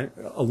tissue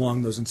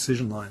along those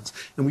incision lines.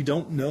 And we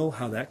don't know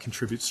how that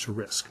contributes to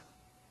risk.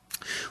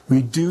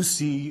 We do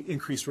see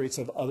increased rates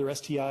of other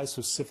STIs,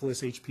 so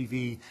syphilis,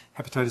 HPV,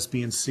 hepatitis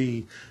B and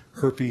C,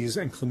 herpes,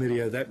 and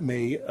chlamydia that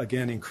may,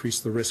 again, increase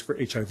the risk for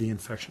HIV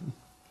infection.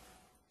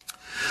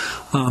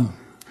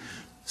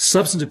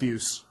 Substance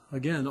abuse,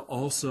 again,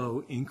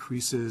 also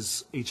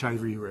increases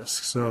HIV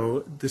risk.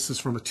 So this is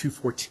from a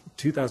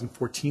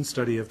 2014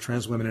 study of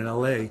trans women in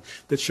LA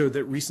that showed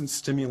that recent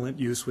stimulant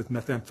use with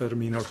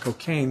methamphetamine or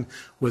cocaine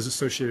was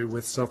associated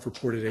with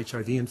self-reported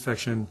HIV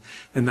infection,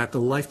 and that the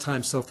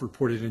lifetime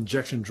self-reported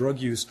injection drug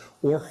use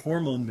or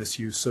hormone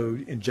misuse, so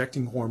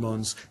injecting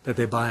hormones that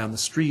they buy on the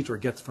street or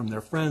get from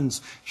their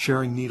friends,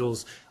 sharing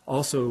needles,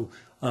 also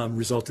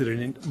resulted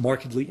in a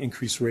markedly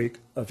increased rate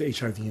of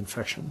HIV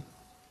infection.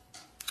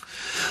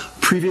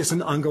 Previous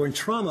and ongoing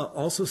trauma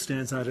also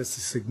stands out as a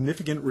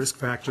significant risk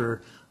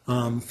factor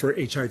for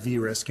HIV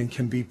risk and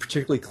can be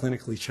particularly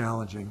clinically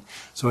challenging.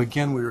 So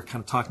again, we were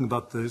kind of talking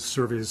about the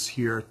surveys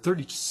here.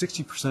 30 to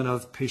 60%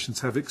 of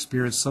patients have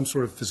experienced some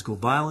sort of physical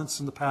violence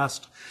in the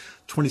past.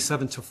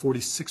 27 to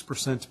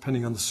 46%,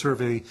 depending on the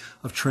survey,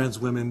 of trans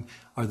women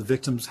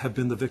have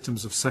been the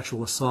victims of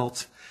sexual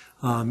assault.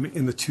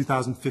 In the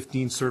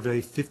 2015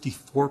 survey,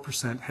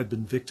 54% had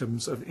been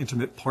victims of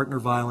intimate partner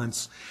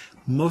violence.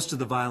 Most of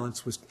the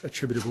violence was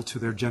attributable to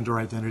their gender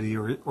identity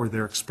or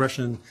their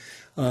expression.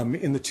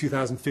 In the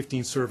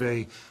 2015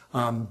 survey,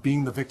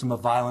 being the victim of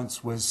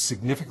violence was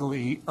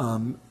significantly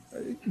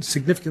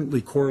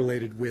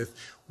correlated with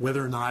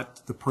whether or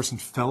not the person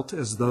felt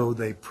as though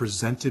they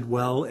presented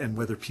well and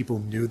whether people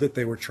knew that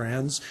they were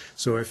trans.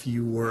 So if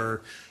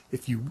you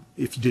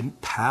didn't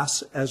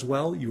pass as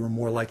well, you were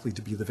more likely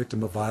to be the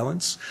victim of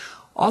violence.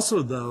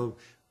 Also, though,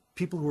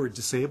 people who are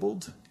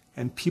disabled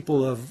and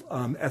people of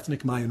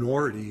ethnic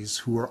minorities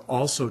who are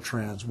also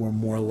trans were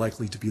more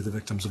likely to be the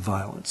victims of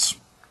violence.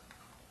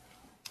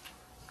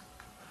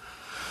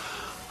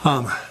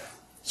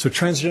 So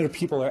transgender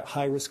people are at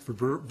high risk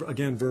for,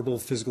 again, verbal,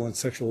 physical, and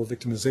sexual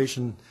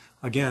victimization.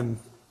 Again,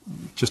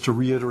 just to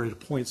reiterate a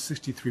point,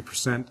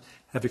 63%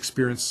 have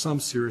experienced some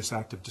serious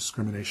act of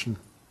discrimination.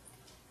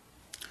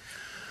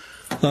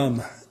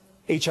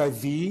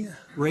 HIV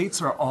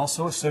rates are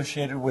also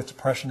associated with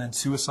depression and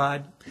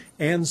suicide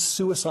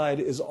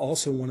is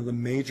also one of the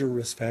major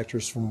risk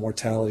factors for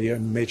mortality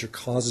and major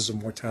causes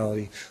of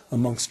mortality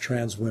amongst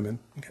trans women.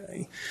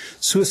 Okay.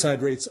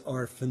 Suicide rates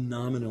are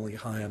phenomenally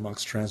high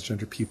amongst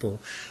transgender people.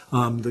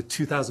 The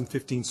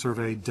 2015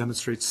 survey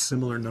demonstrates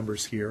similar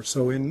numbers here.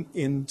 So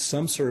in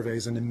some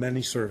surveys and in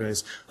many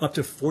surveys, up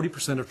to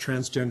 40% of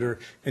transgender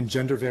and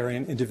gender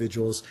variant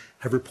individuals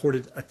have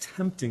reported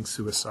attempting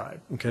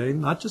suicide, okay?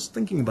 Not just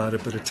thinking about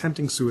it, but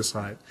attempting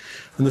suicide.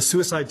 And the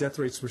suicide death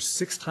rates were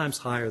 6 times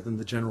higher than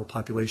the general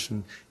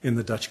population in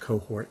the Dutch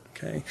cohort,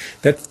 okay?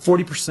 That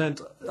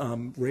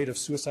 40% rate of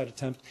suicide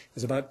attempt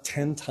is about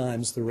 10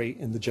 times the rate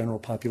in the general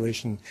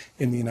population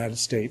in the United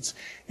States.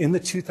 In the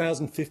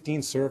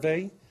 2015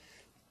 survey,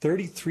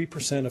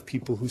 33% of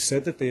people who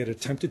said that they had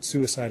attempted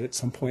suicide at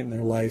some point in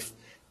their life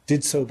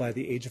did so by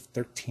the age of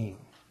 13,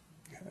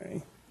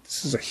 okay?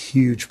 This is a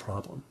huge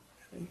problem.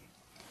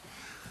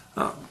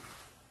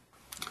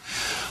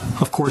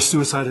 Of course,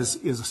 suicide is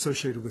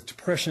associated with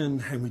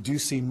depression, and we do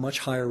see much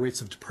higher rates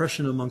of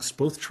depression amongst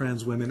both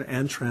trans women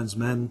and trans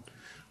men.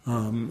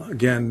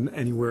 Again,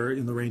 anywhere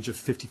in the range of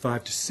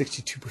 55 to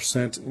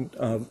 62%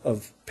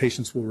 of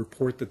patients will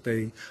report that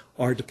they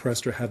are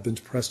depressed or have been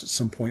depressed at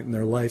some point in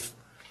their life.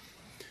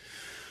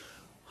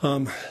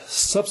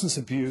 Substance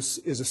abuse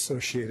is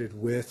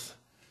associated with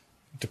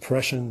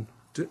depression,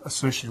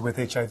 associated with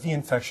HIV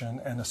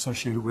infection and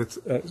associated with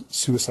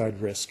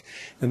suicide risk.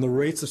 And the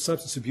rates of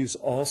substance abuse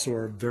also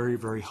are very,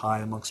 very high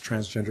amongst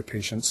transgender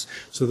patients.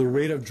 So the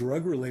rate of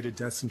drug-related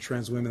deaths in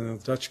trans women in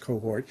the Dutch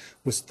cohort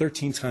was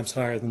 13 times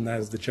higher than that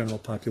of the general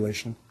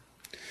population.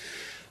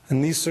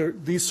 And these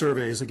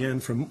surveys, again,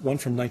 one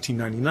from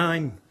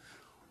 1999,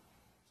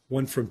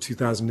 one from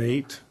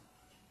 2008,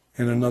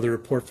 and another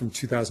report from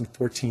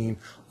 2014,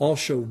 all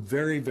show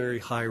very, very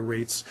high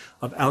rates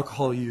of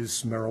alcohol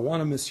use,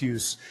 marijuana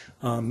misuse,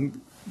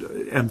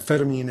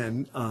 amphetamine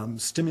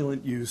and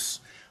stimulant use,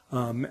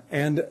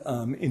 and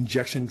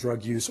injection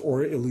drug use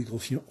or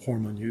illegal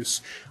hormone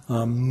use.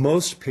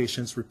 Most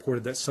patients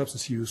reported that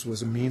substance use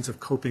was a means of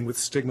coping with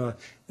stigma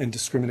and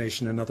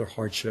discrimination and other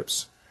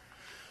hardships.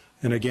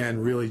 And again,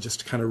 really just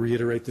to kind of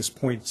reiterate this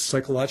point,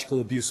 psychological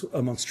abuse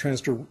amongst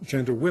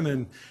transgender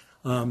women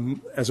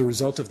as a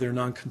result of their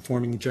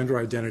non-conforming gender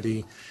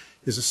identity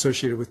is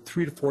associated with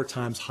 3 to 4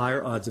 times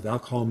higher odds of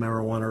alcohol,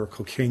 marijuana, or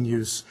cocaine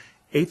use,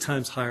 8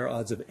 times higher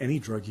odds of any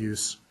drug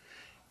use.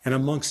 And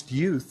amongst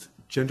youth,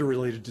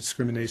 gender-related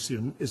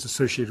discrimination is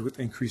associated with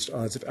increased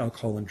odds of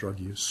alcohol and drug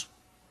use.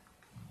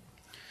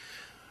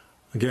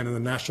 Again, in the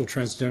National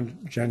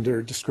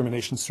Transgender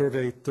Discrimination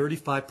Survey,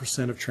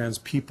 35% of trans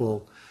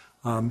people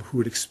who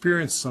had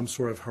experienced some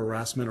sort of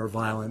harassment or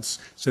violence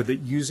said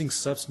that using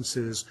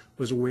substances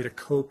was a way to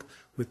cope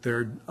with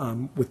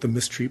the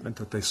mistreatment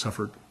that they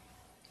suffered.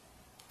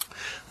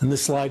 And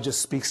this slide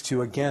just speaks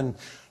to, again,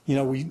 you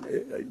know,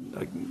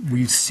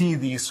 we see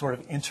these sort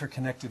of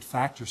interconnected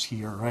factors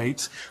here,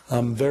 right?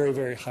 Very,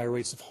 very high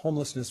rates of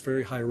homelessness,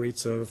 very high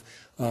rates of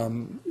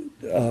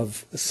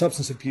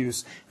substance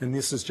abuse, and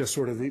this is just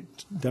sort of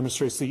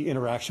demonstrates the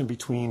interaction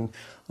between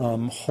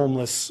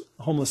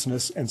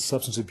homelessness and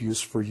substance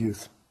abuse for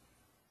youth.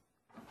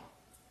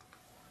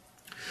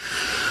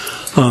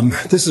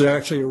 This is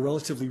actually a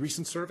relatively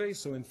recent survey.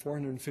 So in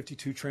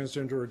 452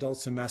 transgender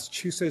adults in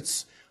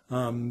Massachusetts,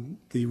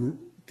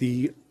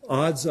 the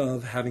odds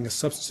of having a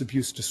substance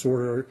abuse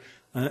disorder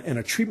and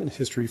a treatment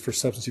history for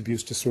substance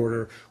abuse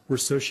disorder were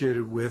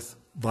associated with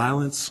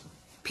violence,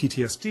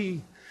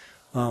 PTSD,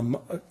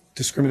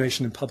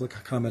 discrimination in public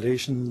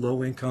accommodation,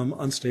 low income,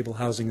 unstable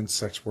housing, and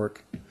sex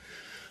work.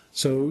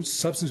 So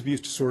substance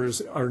abuse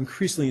disorders are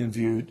increasingly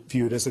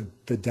viewed as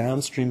the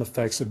downstream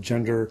effects of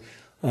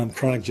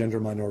chronic gender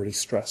minority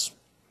stress.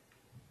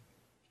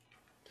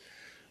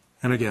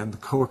 And again, the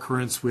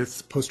co-occurrence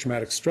with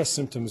post-traumatic stress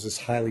symptoms is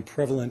highly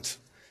prevalent,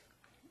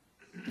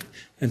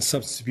 and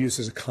substance abuse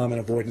is a common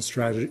avoidance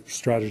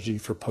strategy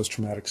for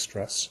post-traumatic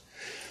stress.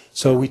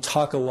 So we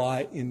talk a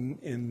lot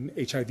in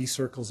HIV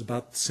circles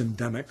about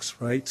syndemics,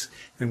 right?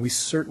 And we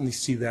certainly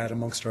see that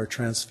amongst our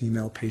trans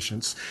female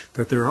patients,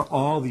 that there are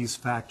all these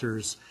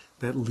factors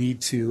that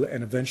lead to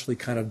and eventually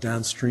kind of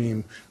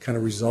downstream kind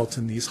of result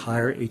in these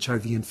higher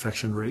HIV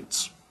infection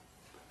rates,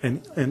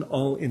 and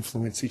all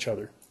influence each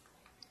other.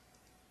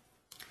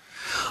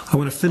 I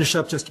want to finish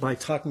up just by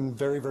talking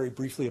very, very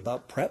briefly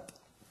about PrEP.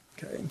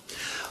 Okay.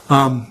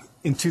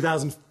 In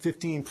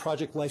 2015,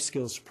 Project Life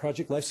Skills.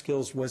 Project Life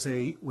Skills was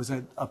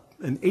an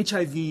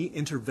HIV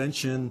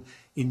intervention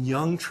in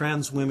young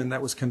trans women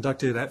that was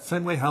conducted at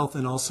Fenway Health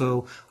and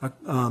also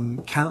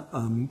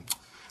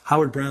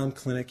Howard Brown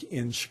Clinic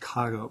in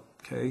Chicago.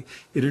 Okay.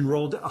 It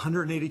enrolled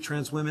 180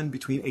 trans women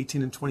between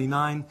 18 and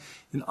 29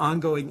 in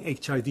ongoing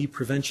HIV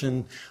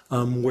prevention,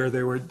 where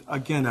they were,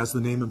 again, as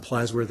the name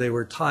implies, where they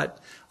were taught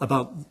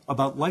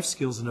about life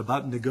skills and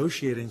about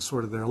negotiating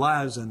sort of their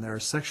lives and their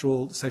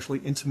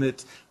sexually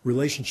intimate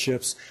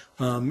relationships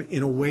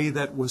in a way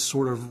that was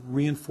sort of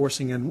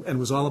reinforcing and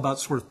was all about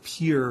sort of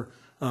peer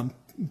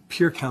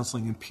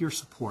counseling and peer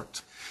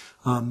support.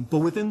 But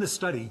within the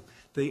study,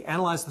 they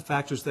analyzed the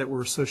factors that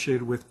were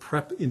associated with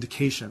PrEP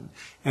indication,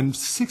 and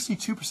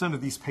 62% of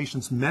these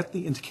patients met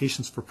the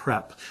indications for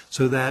PrEP,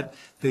 so that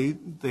they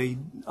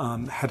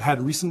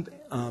had recent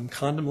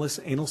condomless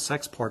anal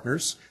sex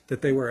partners,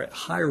 that they were at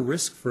higher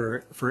risk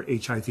for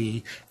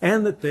HIV,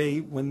 and that they,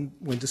 when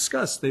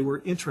discussed, they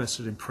were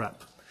interested in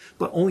PrEP.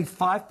 But only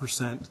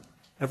 5%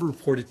 ever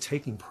reported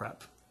taking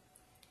PrEP.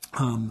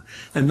 And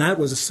that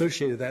was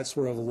associated, that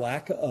sort of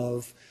lack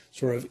of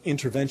sort of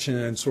intervention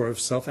and sort of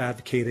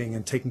self-advocating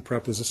and taking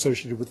PrEP was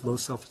associated with low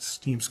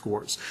self-esteem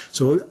scores.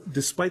 So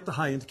despite the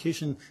high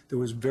indication, there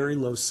was very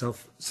low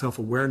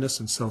self-awareness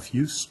and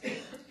self-use.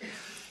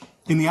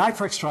 In the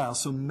IPREX trial,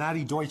 so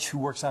Maddie Deutsch, who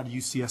works out of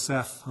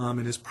UCSF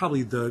and is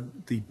probably the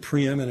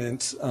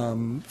preeminent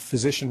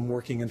physician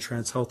working in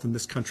trans health in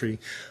this country,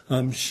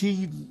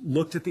 she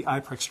looked at the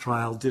IPREX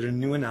trial, did a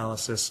new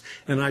analysis,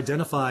 and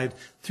identified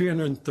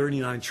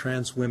 339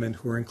 trans women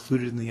who were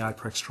included in the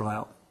IPREX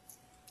trial.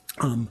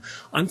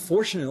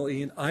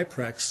 Unfortunately, in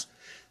IPREX,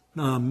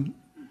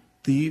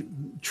 the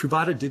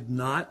Truvada did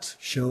not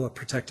show a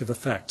protective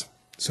effect.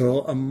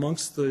 So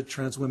amongst the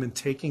trans women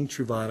taking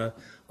Truvada,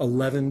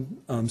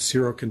 11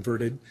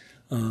 seroconverted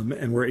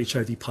and were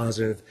HIV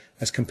positive,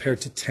 as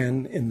compared to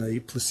 10 in the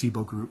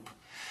placebo group.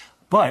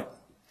 But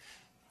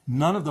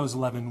none of those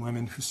 11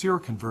 women who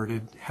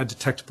seroconverted had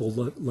detectable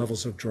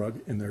levels of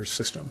drug in their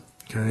system.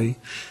 Okay.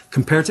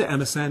 Compared to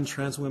MSN,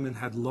 trans women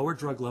had lower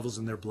drug levels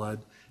in their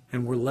blood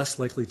and were less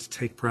likely to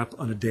take PrEP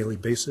on a daily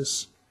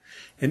basis.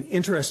 And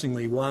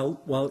interestingly,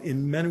 while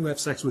in men who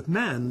have sex with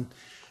men,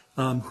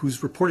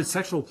 whose reported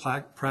sexual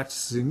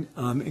practices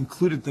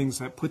included things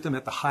that put them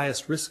at the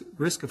highest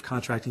risk of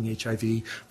contracting HIV,